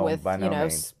blockbuster with,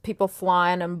 people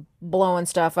flying and blowing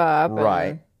stuff up.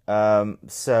 Right.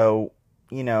 So,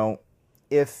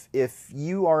 if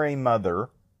you are a mother,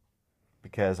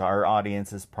 because our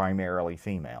audience is primarily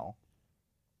female,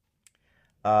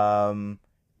 and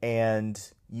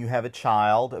you have a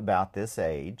child about this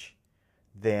age,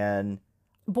 then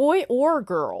boy or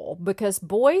girl, because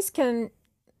boys can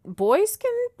learn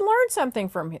something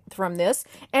from this,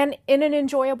 and in an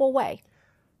enjoyable way.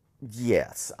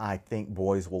 Yes, I think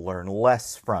boys will learn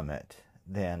less from it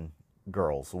than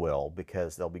girls will,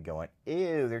 because they'll be going,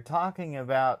 ew, they're talking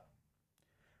about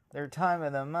their time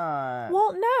of the month.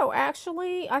 Well, no,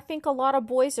 actually, I think a lot of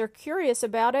boys are curious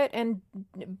about it,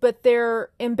 but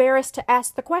they're embarrassed to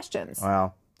ask the questions.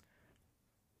 Well,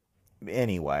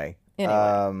 anyway.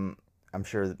 I'm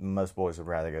sure that most boys would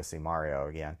rather go see Mario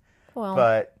again. Well,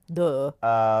 but duh.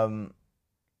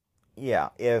 Yeah,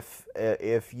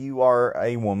 if you are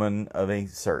a woman of a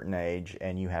certain age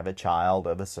and you have a child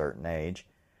of a certain age,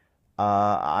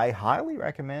 I highly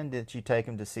recommend that you take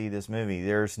them to see this movie.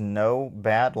 There's no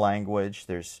bad language.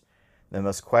 There's the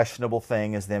most questionable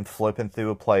thing is them flipping through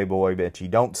a Playboy, but you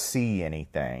don't see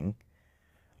anything.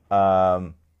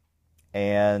 And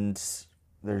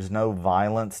there's no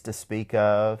violence to speak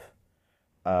of.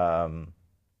 And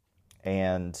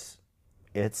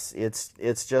It's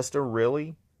just a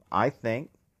really, I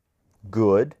think,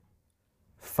 good,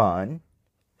 fun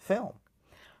film.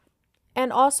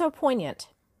 And also poignant.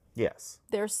 Yes.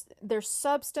 There's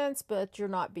substance, but you're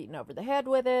not beaten over the head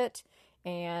with it.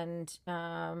 And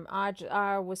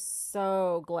I was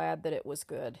so glad that it was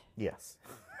good. Yes.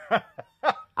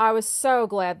 I was so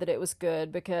glad that it was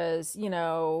good because,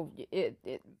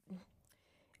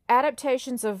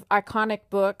 adaptations of iconic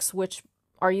books, which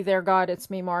Are You There, God? It's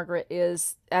Me, Margaret,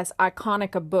 is as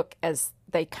iconic a book as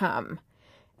they come.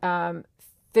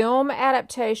 Film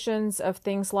adaptations of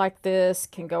things like this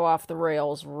can go off the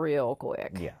rails real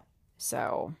quick. Yeah.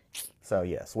 So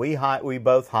yes, we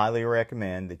both highly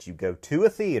recommend that you go to a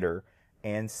theater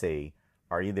and see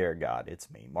Are You There, God?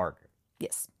 It's Me, Margaret.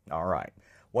 yes. All right.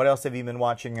 What else have you been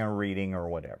watching or reading or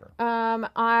whatever?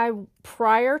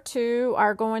 Prior to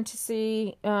our going to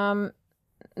see the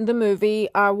movie,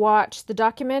 I watched the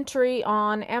documentary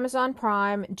on Amazon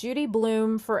Prime, Judy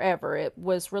Blume Forever. It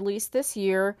was released this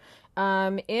year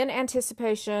in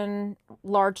anticipation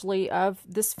largely of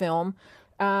this film.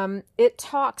 It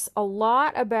talks a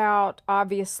lot about,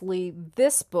 obviously,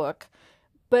 this book,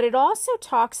 but it also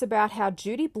talks about how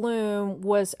Judy Blume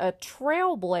was a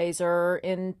trailblazer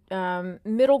in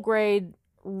middle grade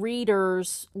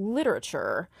readers'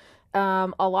 literature.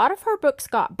 A lot of her books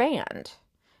got banned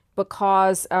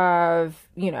because of,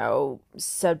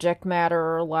 subject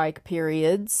matter like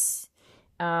periods.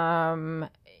 In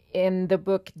the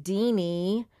book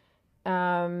Deanie,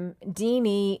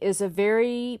 Deanie is a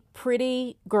very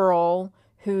pretty girl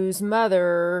whose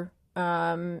mother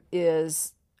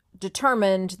is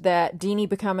determined that Deanie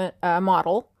become a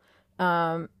model.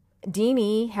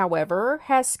 Deanie, however,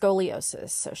 has scoliosis,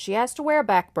 so she has to wear a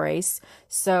back brace.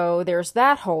 So there's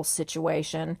that whole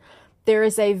situation. There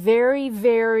is a very,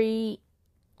 very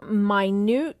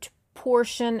minute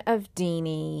portion of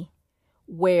Deanie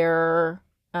where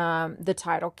the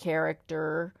title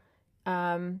character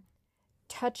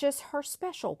touches her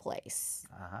special place,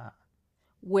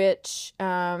 which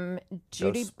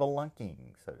Judy Goes spelunking,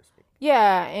 so to speak.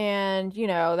 Yeah, and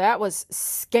that was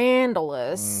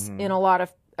scandalous in a lot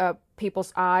of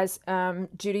people's eyes.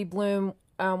 Judy Blume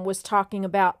was talking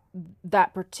about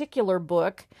that particular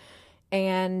book,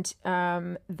 and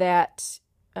that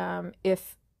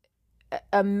if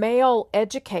a male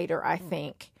educator, I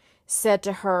think, said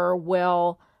to her,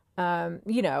 well,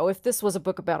 if this was a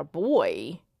book about a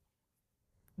boy,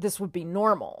 this would be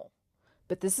normal.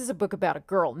 But this is a book about a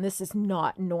girl, and this is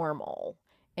not normal.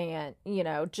 And,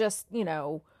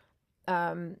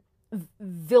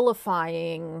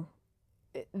 vilifying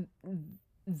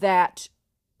that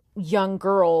young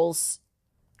girls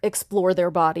explore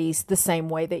their bodies the same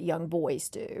way that young boys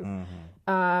do.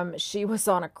 She was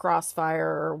on a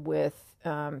crossfire with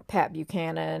Pat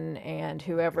Buchanan and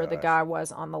whoever the guy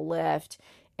was on the left.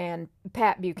 And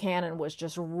Pat Buchanan was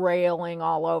just railing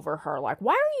all over her, like,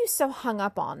 why are you so hung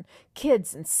up on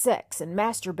kids and sex and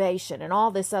masturbation and all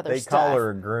this other stuff? They call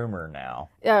her a groomer now.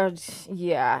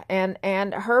 Yeah,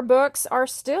 and her books are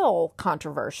still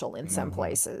controversial in some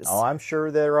places. Oh, I'm sure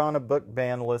they're on a book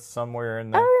ban list somewhere in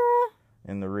the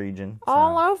in the region. So.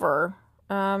 All over.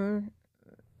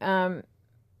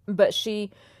 But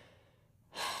she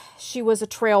was a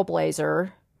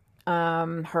trailblazer.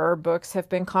 Her books have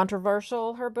been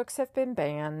controversial. Her books have been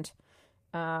banned.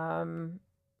 Not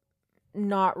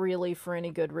really for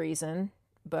any good reason,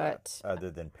 but other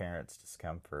than parents'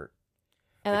 discomfort.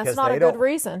 And because that's not a good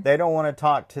reason. They don't want to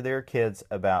talk to their kids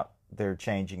about their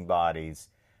changing bodies,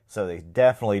 so they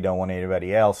definitely don't want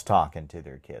anybody else talking to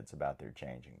their kids about their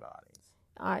changing bodies.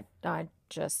 I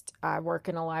work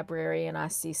in a library and I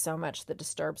see so much that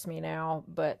disturbs me now.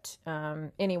 But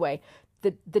anyway,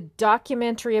 the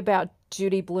documentary about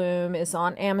Judy Blume is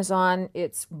on Amazon.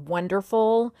 It's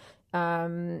wonderful.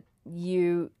 You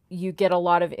get a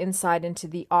lot of insight into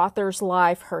the author's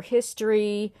life, her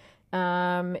history.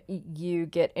 You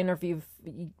get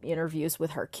interviews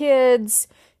with her kids.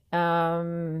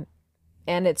 And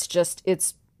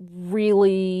it's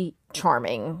really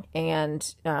charming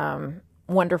and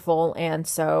wonderful. And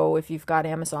so if you've got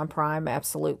Amazon Prime,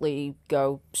 absolutely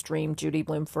go stream Judy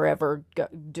Blume Forever. Go,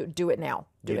 do it now.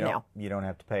 Do it now. You don't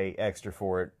have to pay extra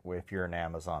for it if you're an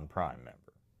Amazon Prime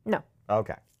member. No.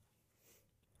 Okay.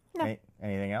 No.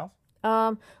 Anything else?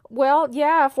 Well,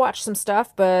 yeah, I've watched some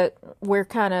stuff, but we're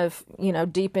kind of,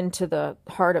 deep into the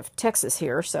heart of Texas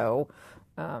here. So,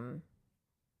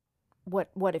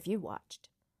 what have you watched?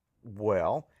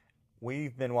 Well,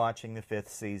 we've been watching the 5th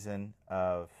season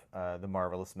of The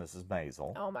Marvelous Mrs.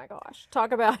 Maisel. Oh my gosh.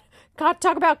 Talk about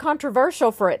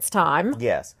controversial for its time.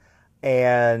 Yes.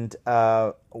 And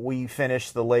we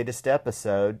finished the latest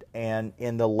episode, and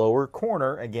in the lower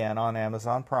corner, again on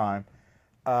Amazon Prime,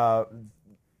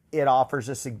 it offers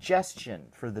a suggestion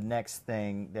for the next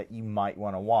thing that you might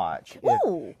want to watch.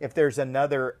 If there's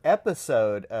another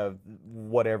episode of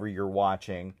whatever you're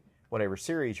watching, whatever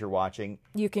series you're watching,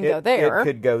 you can go there. It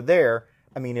could go there.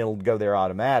 I mean, it'll go there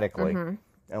automatically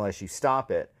unless you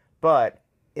stop it. But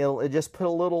it just put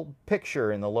a little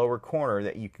picture in the lower corner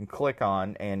that you can click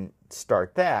on and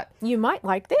start that. You might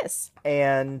like this.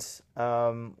 And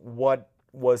what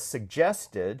was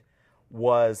suggested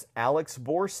was Alex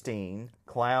Borstein,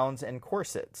 Clowns and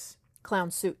Corsets.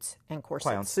 Clown Suits and Corsets.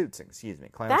 Clown Suits, excuse me.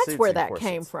 That's where that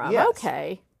came from. Yes.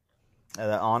 Okay.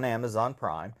 On Amazon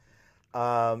Prime.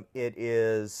 It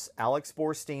is Alex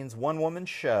Borstein's one-woman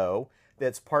show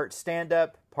that's part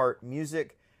stand-up, part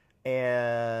music,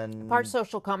 and part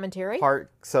social commentary.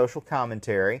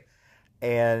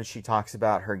 And she talks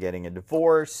about her getting a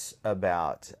divorce,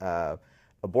 about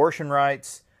abortion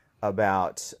rights,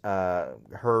 about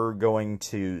her going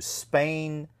to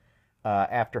Spain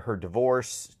after her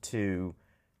divorce to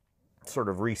sort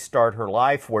of restart her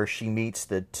life, where she meets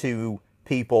the two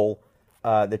people,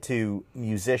 the two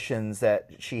musicians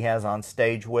that she has on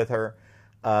stage with her,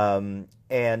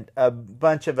 and a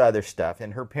bunch of other stuff.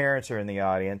 And her parents are in the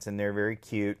audience, and they're very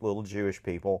cute little Jewish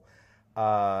people.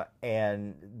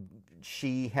 And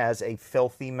she has a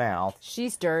filthy mouth.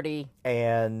 She's dirty.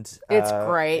 And it's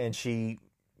great. And she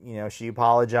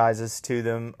apologizes to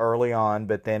them early on,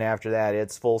 but then after that,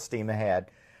 it's full steam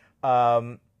ahead.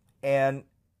 And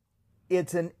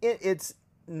it's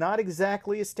not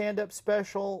exactly a stand-up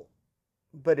special,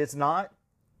 but it's not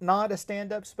a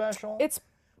stand-up special.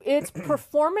 It's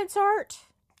performance art.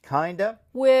 Kinda.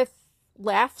 With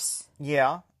laughs.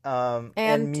 Yeah.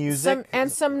 And music.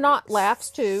 Some not laughs,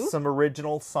 too. Some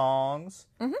original songs.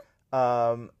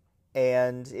 Mm-hmm.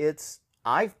 And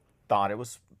I thought it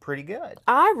was pretty good.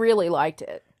 I really liked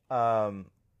it. Of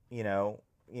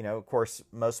course,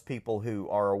 most people who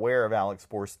are aware of Alex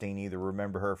Borstein either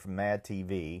remember her from Mad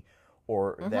TV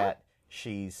or that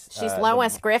she's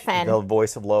Lois Griffin. The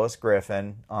voice of Lois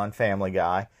Griffin on Family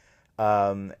Guy.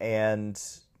 And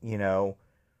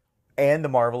the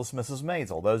Marvelous Mrs.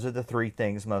 Maisel. Those are the three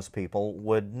things most people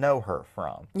would know her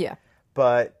from. Yeah.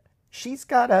 But she's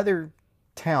got other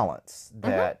talents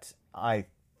that I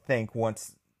think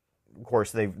once, of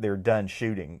course, they're done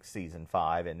shooting season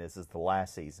 5, and this is the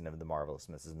last season of The Marvelous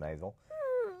Mrs. Maisel.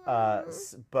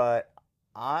 But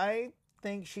I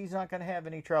think she's not going to have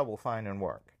any trouble finding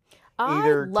work.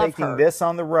 Either taking this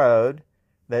on the road,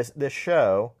 this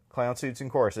show, Clown Suits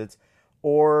and Corsets,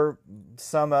 or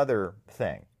some other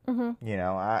thing. Mm-hmm.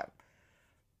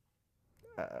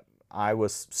 I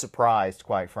was surprised,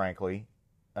 quite frankly,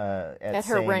 at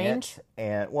her range.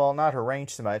 And not her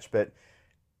range so much, but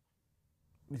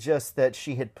just that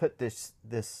she had put this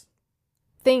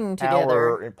thing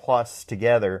together, hour plus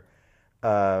together,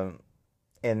 and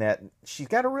that she's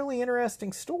got a really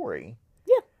interesting story.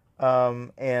 Yeah.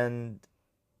 And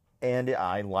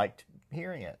I liked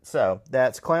hearing it. So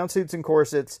that's Clown Suits and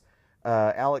Corsets.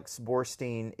 Alex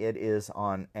Borstein. It is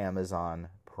on Amazon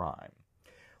Prime.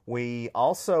 We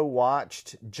also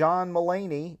watched John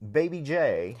Mulaney, Baby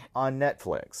J, on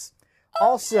Netflix.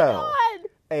 Also,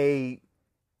 a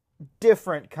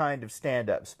different kind of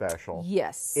stand-up special.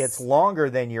 Yes. It's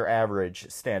longer than your average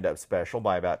stand-up special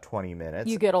by about 20 minutes.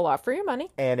 You get a lot for your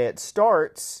money. And it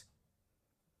starts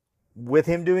with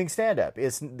him doing stand-up.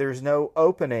 There's no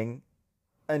opening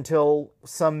until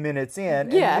some minutes in,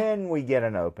 and then we get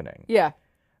an opening. Yeah,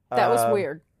 that was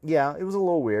weird. Yeah, it was a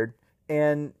little weird.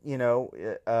 And,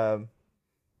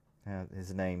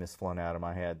 his name is flown out of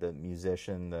my head, the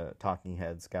musician, the Talking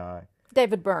Heads guy.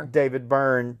 David Byrne. David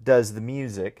Byrne does the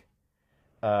music,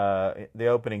 the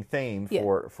opening theme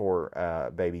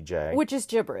for Baby J. Which is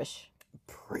gibberish.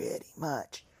 Pretty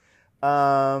much.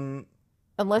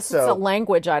 Unless it's a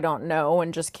language I don't know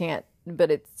and just can't.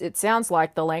 But it sounds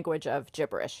like the language of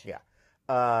gibberish. Yeah.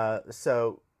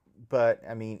 But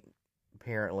I mean,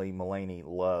 apparently Mulaney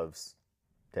loves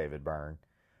David Byrne.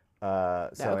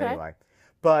 Anyway,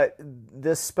 but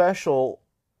this special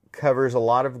covers a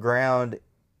lot of ground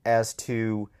as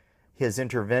to his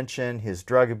intervention, his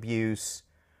drug abuse,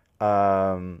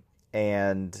 and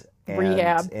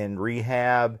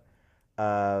rehab,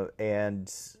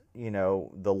 and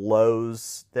the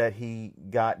lows that he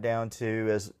got down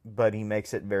to, but he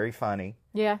makes it very funny.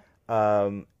 Yeah.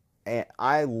 And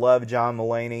I love John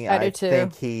Mulaney. I do too.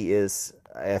 Think he is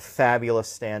a fabulous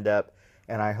stand-up,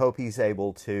 and I hope he's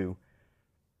able to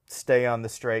stay on the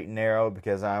straight and narrow,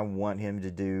 because I want him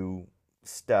to do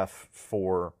stuff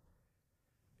for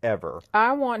ever.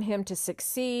 I want him to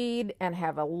succeed and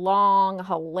have a long,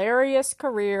 hilarious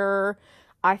career.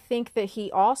 I think that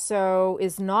he also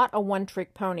is not a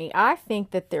one-trick pony. I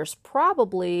think that there's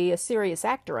probably a serious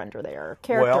actor under there,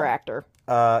 character actor.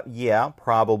 Yeah,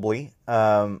 probably.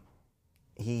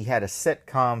 He had a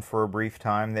sitcom for a brief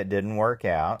time that didn't work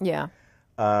out. Yeah.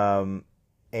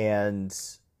 And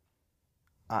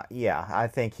yeah, I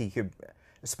think he could,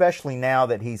 especially now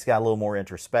that he's got a little more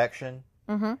introspection.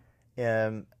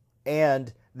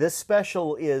 And this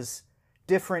special is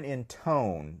different in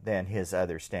tone than his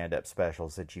other stand-up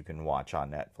specials that you can watch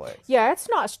on Netflix. Yeah, it's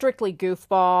not strictly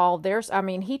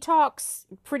goofball. He talks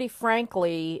pretty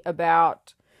frankly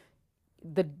about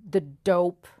the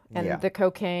dope and the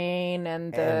cocaine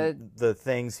and the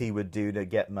things he would do to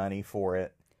get money for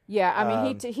it.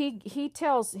 Yeah, he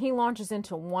launches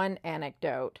into one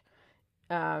anecdote,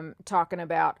 talking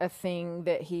about a thing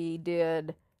that he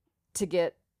did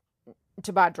to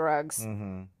buy drugs,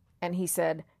 and he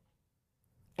said,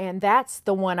 "And that's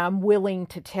the one I'm willing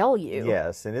to tell you."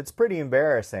 Yes, and it's pretty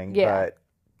embarrassing. Yeah.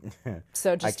 But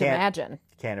so just imagine.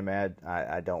 Can't imagine.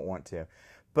 I don't want to,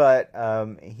 but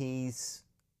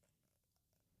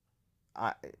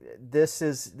this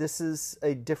is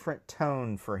a different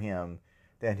tone for him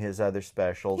than his other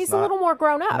specials. He's a little more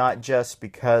grown up. Not just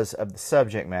because of the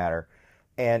subject matter.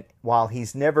 And while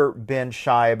he's never been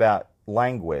shy about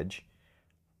language,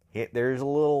 there's a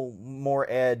little more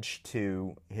edge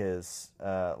to his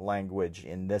language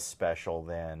in this special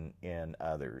than in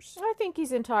others. I think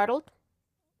he's entitled.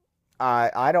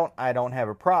 I don't have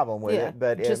a problem with it,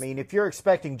 but if you're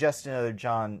expecting just another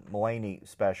John Mulaney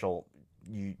special,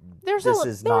 this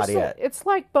is not it. It's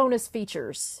like bonus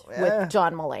features with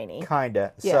John Mulaney.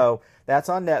 Kinda. Yeah. So that's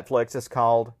on Netflix. It's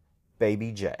called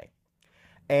Baby J.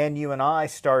 And you and I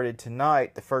started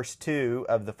tonight the first 2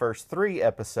 of the first 3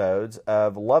 episodes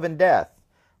of Love and Death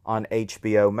on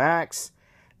HBO Max.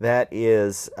 That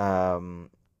is the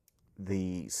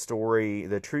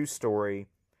true story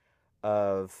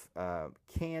of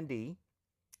Candy.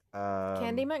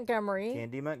 Candy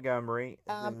Montgomery.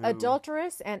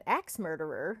 Adulteress and axe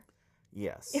murderer.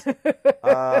 Yes.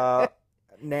 Now,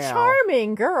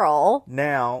 charming girl.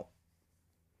 Now,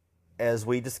 as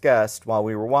we discussed while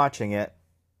we were watching it,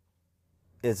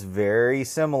 it's very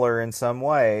similar in some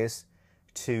ways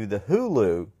to the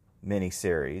Hulu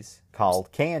miniseries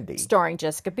called Candy, starring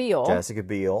Jessica Biel.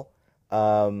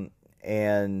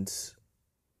 And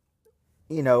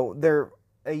they're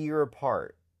a year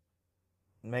apart.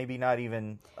 Maybe not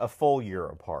even a full year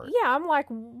apart. Yeah, I'm like,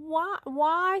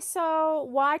 why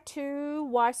two?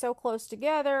 Why so close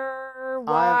together?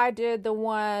 Why did the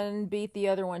one beat the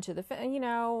other one to the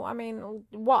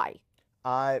why?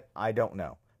 I don't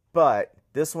know. But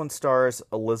this one stars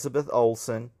Elizabeth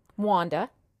Olsen.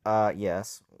 Wanda.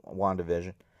 Yes,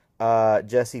 WandaVision.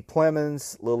 Jesse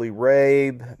Plemons, Lily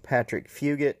Rabe, Patrick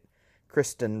Fugit,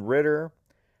 Kristen Ritter,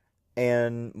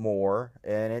 and more.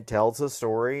 And it tells the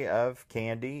story of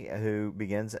Candy, who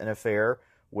begins an affair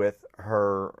with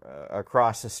her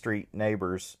across the street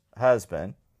neighbor's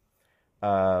husband. They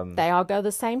all go to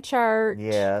the same church.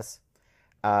 Yes.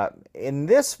 In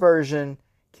this version,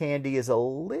 Candy is a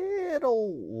little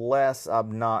less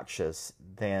obnoxious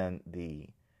than the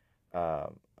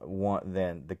Hulu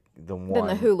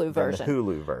version. The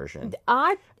Hulu version.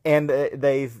 And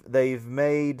they've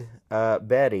made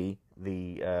Betty,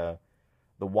 the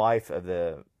wife of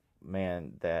the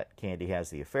man that Candy has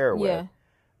the affair with. Yeah.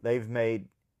 They've made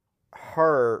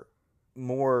her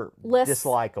less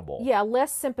dislikable. Yeah,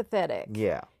 less sympathetic.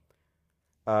 Yeah.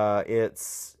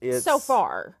 It's so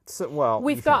far.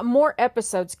 We've got more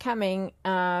episodes coming.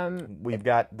 We've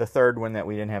got the third one that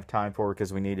we didn't have time for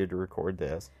because we needed to record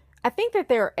this. I think that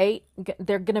there are 8.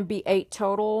 There are going to be 8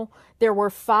 total. There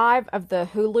were 5 of the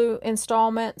Hulu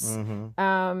installments.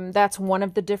 That's one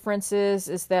of the differences,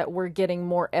 is that we're getting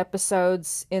more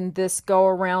episodes in this go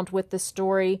around with the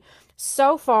story.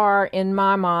 So far, in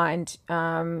my mind,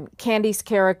 Candy's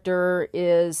character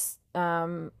is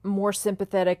more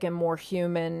sympathetic and more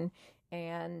human,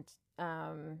 and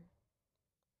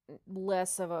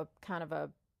less of a kind of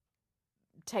a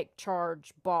take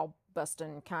charge, ball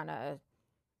busting kind of.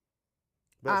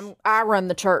 I run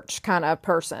the church kind of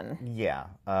person. Yeah.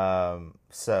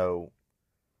 So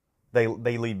they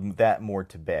leave that more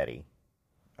to Betty.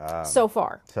 So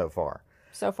far.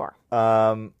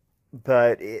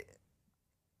 But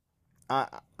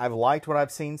I've liked what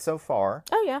I've seen so far.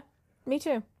 Oh yeah, me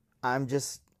too. I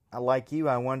like you.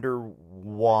 I wonder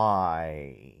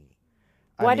why.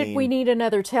 Why did we need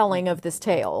another telling of this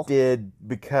tale?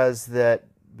 Because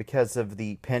of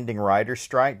the pending writer's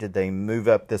strike, did they move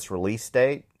up this release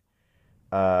date?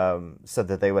 so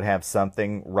that they would have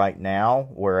something right now.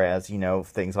 Whereas,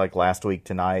 things like Last Week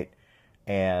Tonight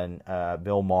and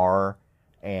Bill Maher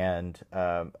and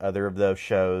other of those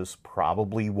shows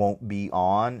probably won't be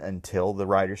on until the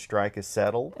writer's strike is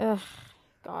settled. Ugh,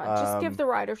 God, just give the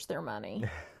writers their money.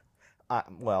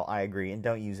 I agree. And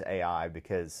don't use AI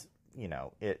because,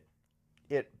 it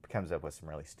comes up with some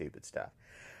really stupid stuff.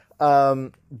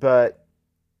 But,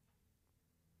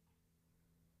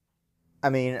 I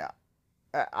mean,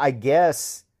 I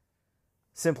guess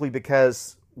simply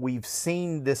because we've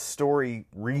seen this story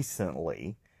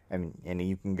recently, and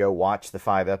you can go watch the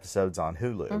 5 episodes on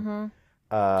Hulu. Mm-hmm.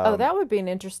 That would be an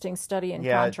interesting study in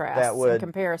contrast and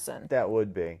comparison. That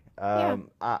would be.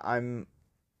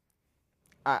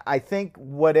 I think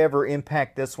whatever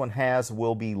impact this one has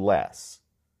will be less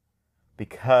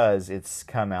because it's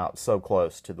come out so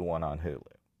close to the one on Hulu.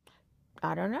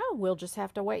 I don't know. We'll just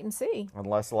have to wait and see.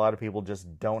 Unless a lot of people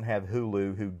just don't have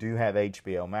Hulu who do have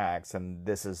HBO Max, and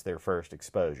this is their first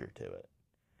exposure to it.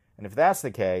 And if that's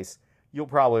the case, you'll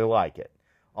probably like it.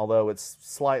 Although it's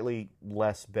slightly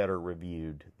less better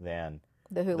reviewed than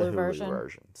the Hulu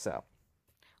version. So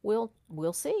we'll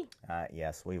see.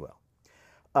 Yes, we will.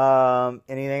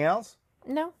 Anything else?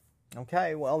 No.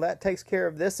 Okay, well, that takes care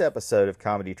of this episode of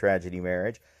Comedy Tragedy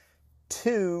Marriage.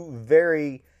 2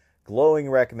 very glowing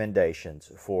recommendations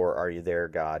for Are You There,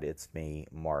 God? It's Me,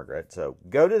 Margaret. So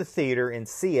go to the theater and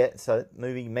see it so that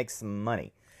movie makes some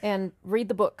money. And read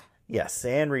the book. Yes,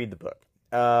 and read the book.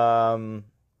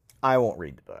 I won't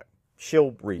read the book.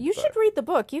 She'll read the book. You should read the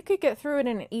book. You could get through it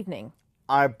in an evening.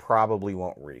 I probably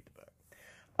won't read the book.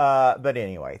 But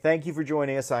anyway, thank you for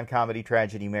joining us on Comedy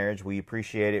Tragedy Marriage. We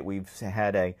appreciate it. We've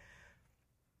had a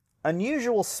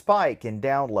unusual spike in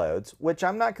downloads, which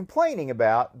I'm not complaining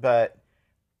about, but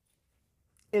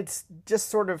it's just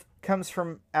sort of comes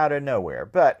from out of nowhere.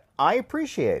 But I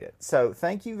appreciate it. So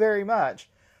thank you very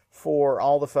much for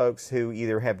all the folks who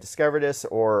either have discovered us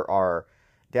or are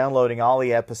downloading all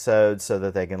the episodes so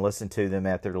that they can listen to them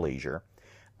at their leisure.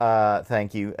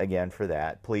 Thank you again for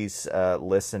that. Please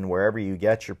listen wherever you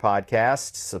get your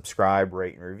podcasts, subscribe,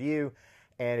 rate, and review.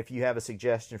 And if you have a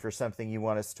suggestion for something you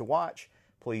want us to watch,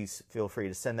 please feel free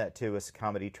to send that to us,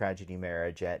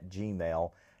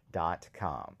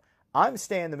 comedytragedymarriage@gmail.com. I'm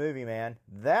Stan the Movie Man.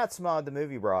 That's Maud the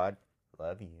Movie Broad.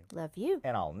 Love you. Love you.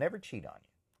 And I'll never cheat on you.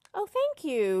 Oh, thank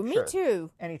you. Sure. Me too.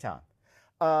 Anytime.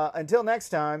 Until next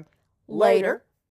time. Later.